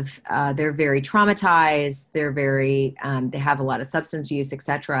of they're very traumatized, they have a lot of substance use,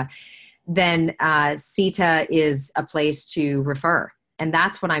 etc., then CETA is a place to refer. And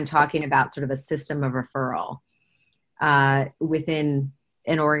that's what I'm talking about, sort of a system of referral within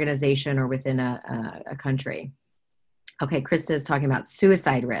an organization or within a country. Okay, Krista is talking about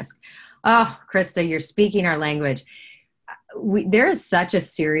suicide risk. Oh, Krista, you're speaking our language. There is such a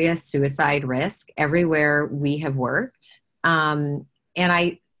serious suicide risk everywhere we have worked. And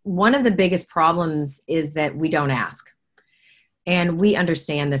one of the biggest problems is that we don't ask. And we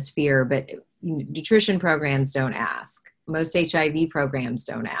understand this fear, but nutrition programs don't ask. Most HIV programs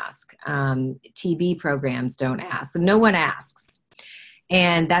don't ask. TB programs don't ask. No one asks.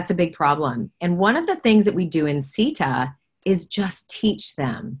 And that's a big problem. And one of the things that we do in CETA is just teach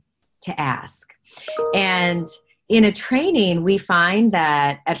them to ask. And in a training, we find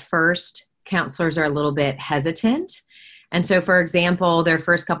that at first counselors are a little bit hesitant. And so, for example, their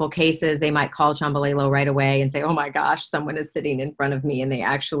first couple cases, they might call Chombalelo right away and say, oh my gosh, someone is sitting in front of me and they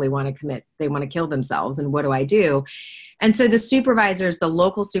actually want to kill themselves. And what do I do? And so the supervisors, the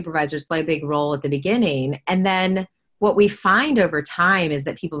local supervisors, play a big role at the beginning. And then what we find over time is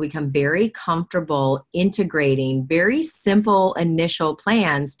that people become very comfortable integrating very simple initial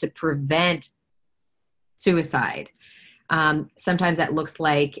plans to prevent suicide. Sometimes that looks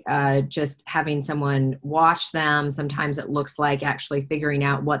like just having someone watch them. Sometimes it looks like actually figuring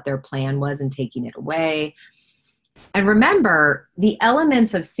out what their plan was and taking it away. And remember, the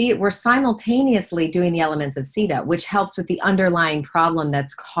elements of CETA, we're simultaneously doing the elements of CETA, which helps with the underlying problem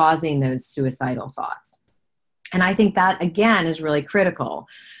that's causing those suicidal thoughts. And I think that, again, is really critical.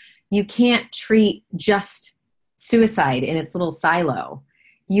 You can't treat just suicide in its little silo.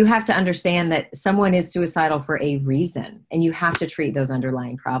 You have to understand that someone is suicidal for a reason, and you have to treat those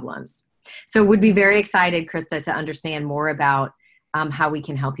underlying problems. So would be very excited, Krista, to understand more about how we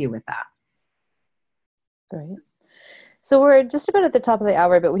can help you with that. Great. So we're just about at the top of the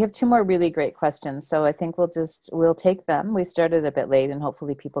hour, but we have two more really great questions. So I think we'll take them. We started a bit late and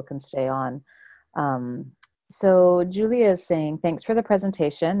hopefully people can stay on. So Julia is saying, thanks for the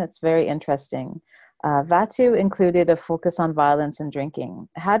presentation. It's very interesting. VATU included a focus on violence and drinking.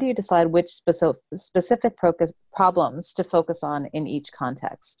 How do you decide which specific problems to focus on in each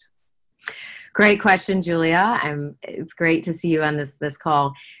context? Great question, Julia. It's great to see you on this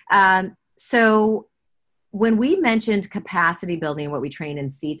call. So when we mentioned capacity building, what we train in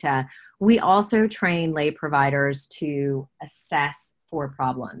CETA, we also train lay providers to assess for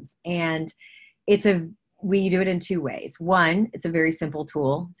problems. And we do it in two ways. One, it's a very simple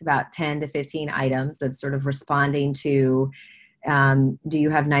tool. It's about 10 to 15 items of sort of responding to, do you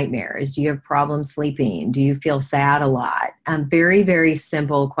have nightmares? Do you have problems sleeping? Do you feel sad a lot? Very, very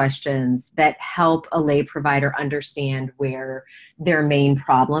simple questions that help a lay provider understand where their main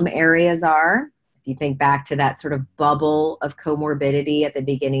problem areas are. If you think back to that sort of bubble of comorbidity at the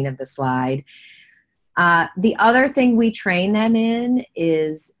beginning of the slide. The other thing we train them in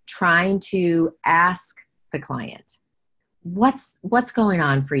is trying to ask the client, what's going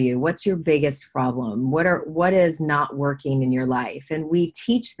on for you? What's your biggest problem? What is not working in your life? And we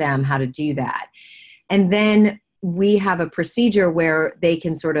teach them how to do that. And then we have a procedure where they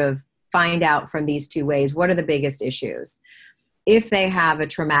can sort of find out from these two ways, what are the biggest issues? If they have a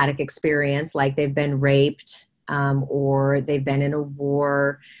traumatic experience, like they've been raped, or they've been in a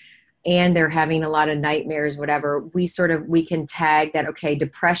war, and they're having a lot of nightmares, whatever, we can tag that, okay,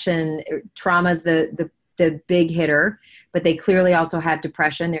 depression, trauma's the big hitter, but they clearly also have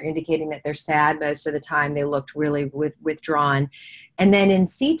depression. They're indicating that they're sad most of the time. They looked really withdrawn. And then in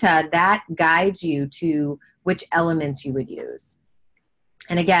CETA, that guides you to which elements you would use.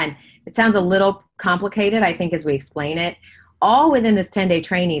 And again, it sounds a little complicated, I think, as we explain it. All within this 10-day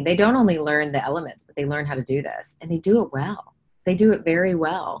training, they don't only learn the elements, but they learn how to do this, and they do it well. They do it very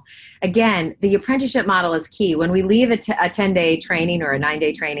well. Again, the apprenticeship model is key. When we leave a 10-day training or a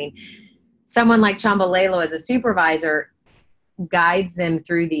 9-day training, someone like Chombalelo as a supervisor guides them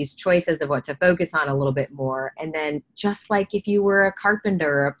through these choices of what to focus on a little bit more. And then just like if you were a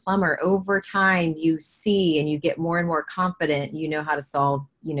carpenter or a plumber, over time you see and you get more and more confident, you know how to solve,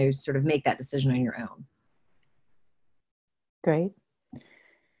 sort of make that decision on your own. Great.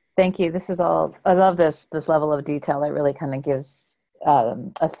 Thank you. I love this level of detail. It really kind of gives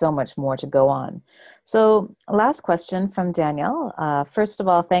us so much more to go on. So last question from Danielle. First of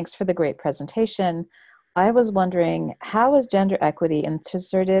all, thanks for the great presentation. I was wondering, how is gender equity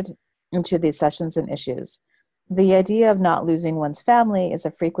inserted into these sessions and issues? The idea of not losing one's family is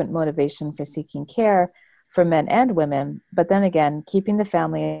a frequent motivation for seeking care for men and women, but then again, keeping the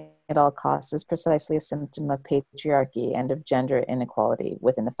family at all costs is precisely a symptom of patriarchy and of gender inequality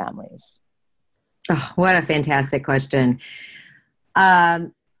within the families. Oh, what a fantastic question.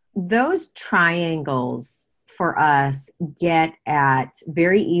 Those triangles for us get at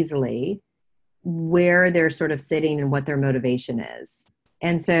very easily where they're sort of sitting and what their motivation is.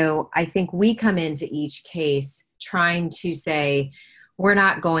 And so I think we come into each case trying to say, we're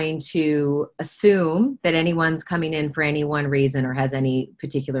not going to assume that anyone's coming in for any one reason or has any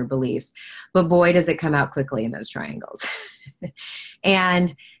particular beliefs, but boy, does it come out quickly in those triangles.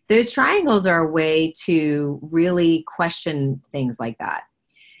 And those triangles are a way to really question things like that.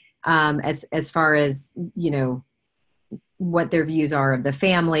 As far as, what their views are of the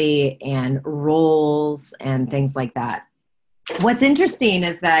family and roles and things like that. What's interesting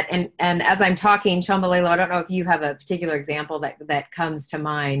is that, and as I'm talking, Chombalelo, I don't know if you have a particular example that comes to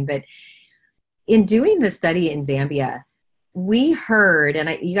mind, but in doing the study in Zambia, we heard,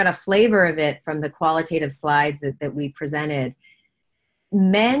 and you got a flavor of it from the qualitative slides that we presented,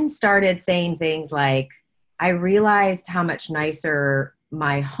 men started saying things like, I realized how much nicer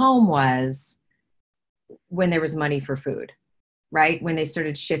my home was when there was money for food, right? When they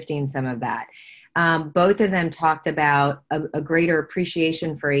started shifting some of that. Both of them talked about a greater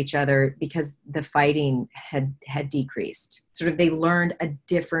appreciation for each other because the fighting had decreased. Sort of they learned a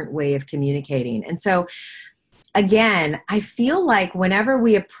different way of communicating. And so again, I feel like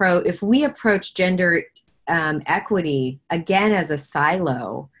if we approach gender equity again as a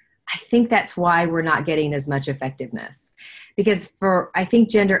silo, I think that's why we're not getting as much effectiveness. Because I think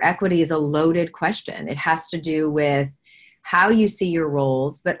gender equity is a loaded question. It has to do with how you see your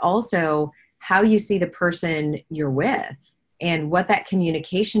roles, but also how you see the person you're with and what that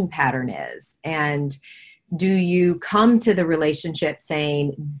communication pattern is. And do you come to the relationship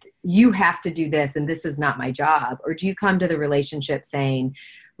saying, you have to do this and this is not my job? Or do you come to the relationship saying,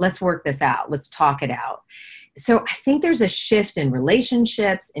 let's work this out, let's talk it out? So I think there's a shift in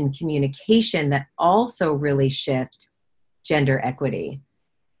relationships and communication that also really shift gender equity.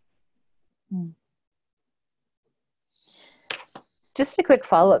 Just a quick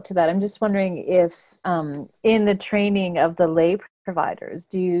follow-up to that. I'm just wondering if in the training of the lay providers,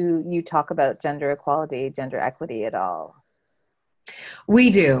 do you talk about gender equality, gender equity at all? We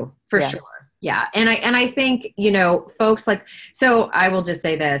do, for sure. Yeah. And I think, folks so I will just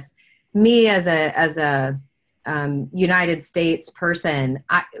say this. me as a United States person,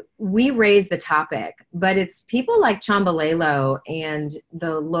 we raise the topic, but it's people like Chombalelo and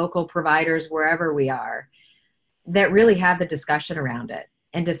the local providers wherever we are that really have the discussion around it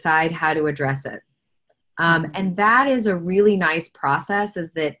and decide how to address it. And that is a really nice process,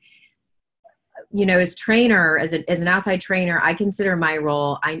 is that, you know, as trainer, as an outside trainer, I consider my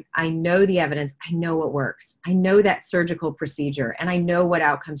role, I know the evidence, I know what works. I know that surgical procedure, and I know what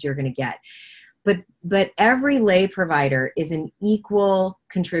outcomes you're going to get. But every lay provider is an equal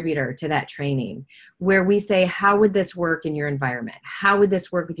contributor to that training, where we say, how would this work in your environment? How would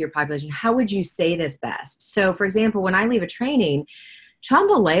this work with your population? How would you say this best? So for example, when I leave a training,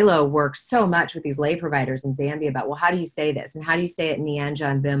 Chombalelo works so much with these lay providers in Zambia about, well, how do you say this? And how do you say it in Nyanja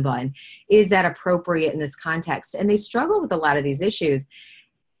and Bimba? And is that appropriate in this context? And they struggle with a lot of these issues.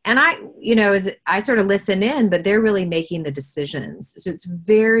 And I sort of listen in, but they're really making the decisions. So it's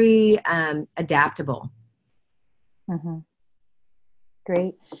very adaptable. Mm-hmm.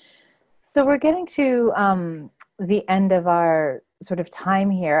 Great. So we're getting to the end of our sort of time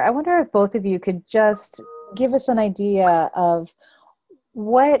here. I wonder if both of you could just give us an idea of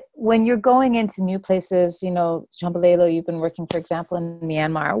when you're going into new places, you know, Chombalelo, you've been working, for example, in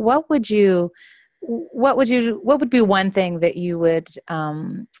Myanmar, what would be one thing that you would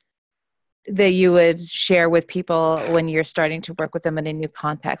share with people when you're starting to work with them in a new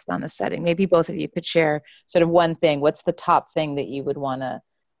context on the setting? Maybe both of you could share sort of one thing. What's the top thing that you would want to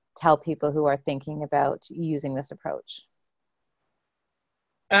tell people who are thinking about using this approach?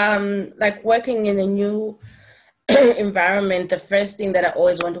 Like working in a new environment, the first thing that I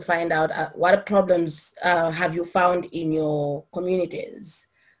always want to find out, what problems have you found in your communities?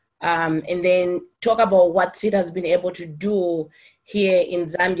 And then talk about what CETA has been able to do here in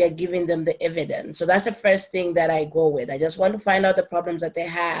Zambia, giving them the evidence. So that's the first thing that I go with. I just want to find out the problems that they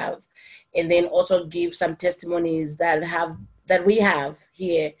have, and then also give some testimonies that we have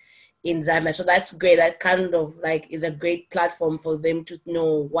here in Zambia. So that's great. That kind of like is a great platform for them to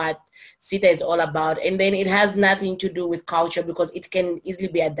know what CETA is all about. And then it has nothing to do with culture, because it can easily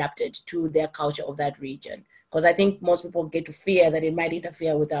be adapted to their culture of that region. Because I think most people get to fear that it might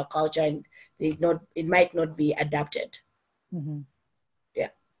interfere with our culture, and it might not be adapted. Mm-hmm. Yeah.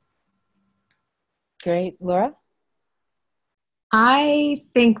 Great. Laura? I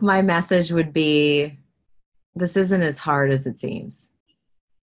think my message would be, this isn't as hard as it seems.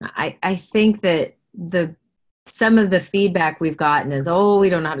 I think that some of the feedback we've gotten is, oh, we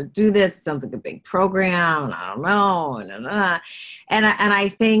don't know how to do this. It sounds like a big program. I don't know. And I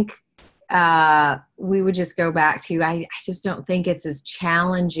think we would just go back to, I just don't think it's as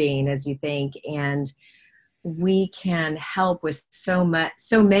challenging as you think. And we can help with so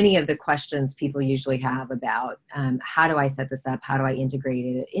many of the questions people usually have about how do I set this up? How do I integrate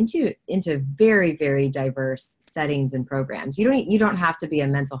it into very, very diverse settings and programs? You don't have to be a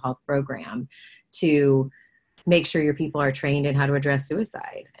mental health program to make sure your people are trained in how to address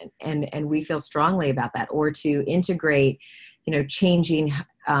suicide. And we feel strongly about that, or to integrate, you know, changing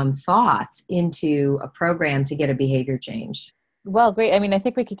thoughts into a program to get a behavior change. Well, great. I mean, I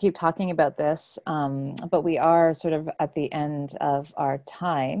think we could keep talking about this, but we are sort of at the end of our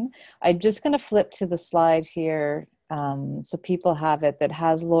time. I'm just going to flip to the slide here so people have it, that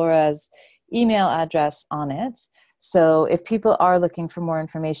has Laura's email address on it. So if people are looking for more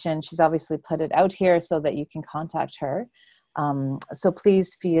information, she's obviously put it out here so that you can contact her. So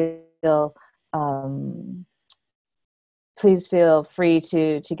please feel free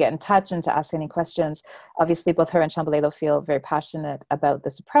to get in touch and to ask any questions. Obviously, both her and Chombalelo feel very passionate about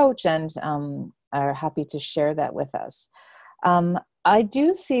this approach and are happy to share that with us. I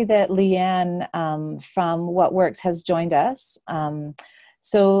do see that Leanne from What Works has joined us.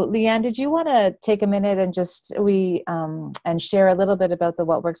 So Leanne, did you want to take a minute and just and share a little bit about the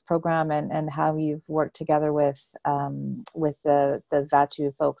What Works program and how you've worked together with the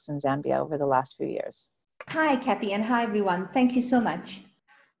VATU folks in Zambia over the last few years? Hi, Kathy, and hi, everyone. Thank you so much.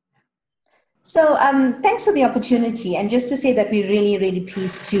 So thanks for the opportunity. And just to say that we're really, really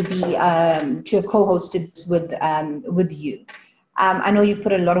pleased to be to have co-hosted this with you. I know you've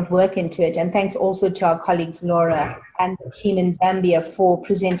put a lot of work into it, and thanks also to our colleagues, Laura and the team in Zambia, for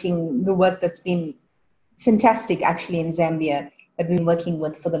presenting the work that's been fantastic, actually, in Zambia, that we've been working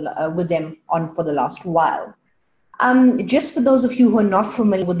with them on for the last while. Just for those of you who are not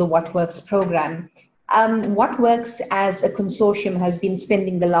familiar with the What Works program, What Works as a consortium has been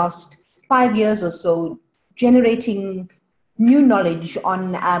spending the last 5 years or so generating new knowledge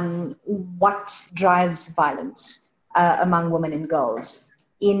on what drives violence among women and girls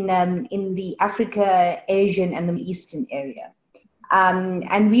in the Africa, Asian, and the Middle Eastern area.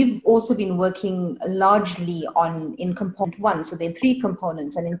 And we've also been working largely in component one. So there are 3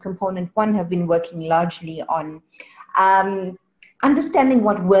 components, and in component one have been working largely on understanding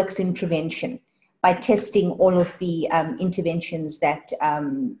what works in prevention by testing all of the interventions that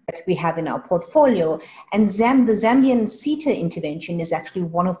we have in our portfolio. And the Zambian CETA intervention is actually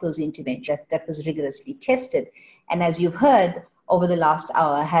one of those interventions that was rigorously tested. And as you've heard over the last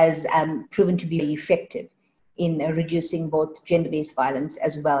hour, has proven to be very effective in reducing both gender-based violence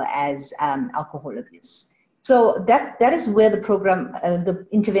as well as alcohol abuse. So that is where the program, the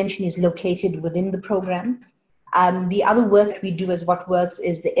intervention is located within the program. The other work we do as What Works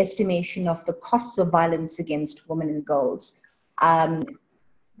is the estimation of the costs of violence against women and girls,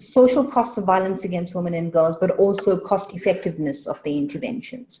 social costs of violence against women and girls, but also cost effectiveness of the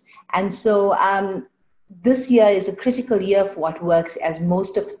interventions. And so this year is a critical year for What Works, as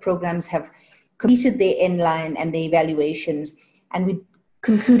most of the programs have completed their end-line and their evaluations, and we're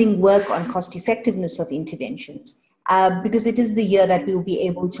concluding work on cost effectiveness of interventions. Because it is the year that we'll be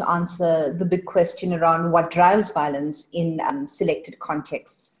able to answer the big question around what drives violence in selected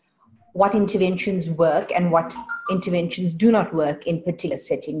contexts, what interventions work and what interventions do not work in particular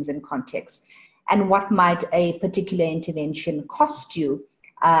settings and contexts, and what might a particular intervention cost you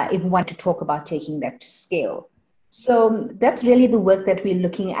if we want to talk about taking that to scale. So that's really the work that we're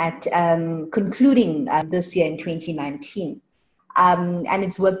looking at concluding this year in 2019. And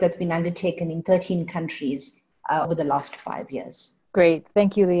it's work that's been undertaken in 13 countries over the last 5 years. Great.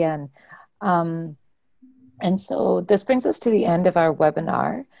 Thank you, Leanne. And so this brings us to the end of our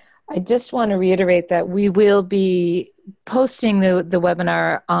webinar. I just want to reiterate that we will be posting the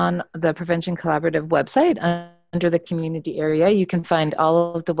webinar on the Prevention Collaborative website under the community area. You can find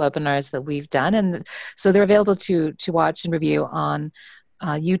all of the webinars that we've done, and so they're available to watch and review on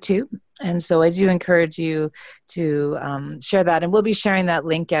YouTube. And so I do encourage you to share that, and we'll be sharing that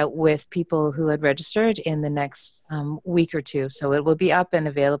link out with people who had registered in the next week or 2. So it will be up and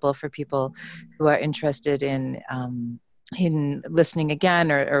available for people who are interested in listening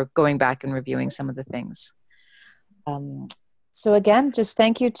again or going back and reviewing some of the things. So again, just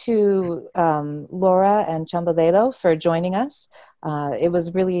thank you to Laura and Chombalelo for joining us. It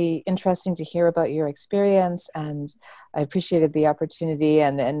was really interesting to hear about your experience, and I appreciated the opportunity.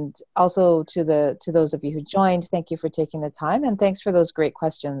 And also to those of you who joined, thank you for taking the time, and thanks for those great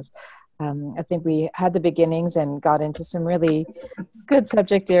questions. I think we had the beginnings and got into some really good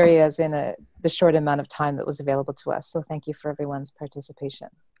subject areas in the short amount of time that was available to us. So thank you for everyone's participation.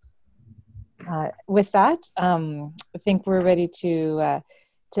 With that, I think we're ready to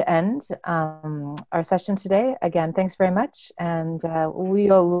end our session today. Again, thanks very much, and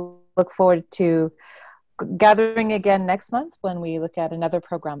we'll look forward to gathering again next month when we look at another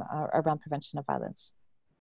program around prevention of violence.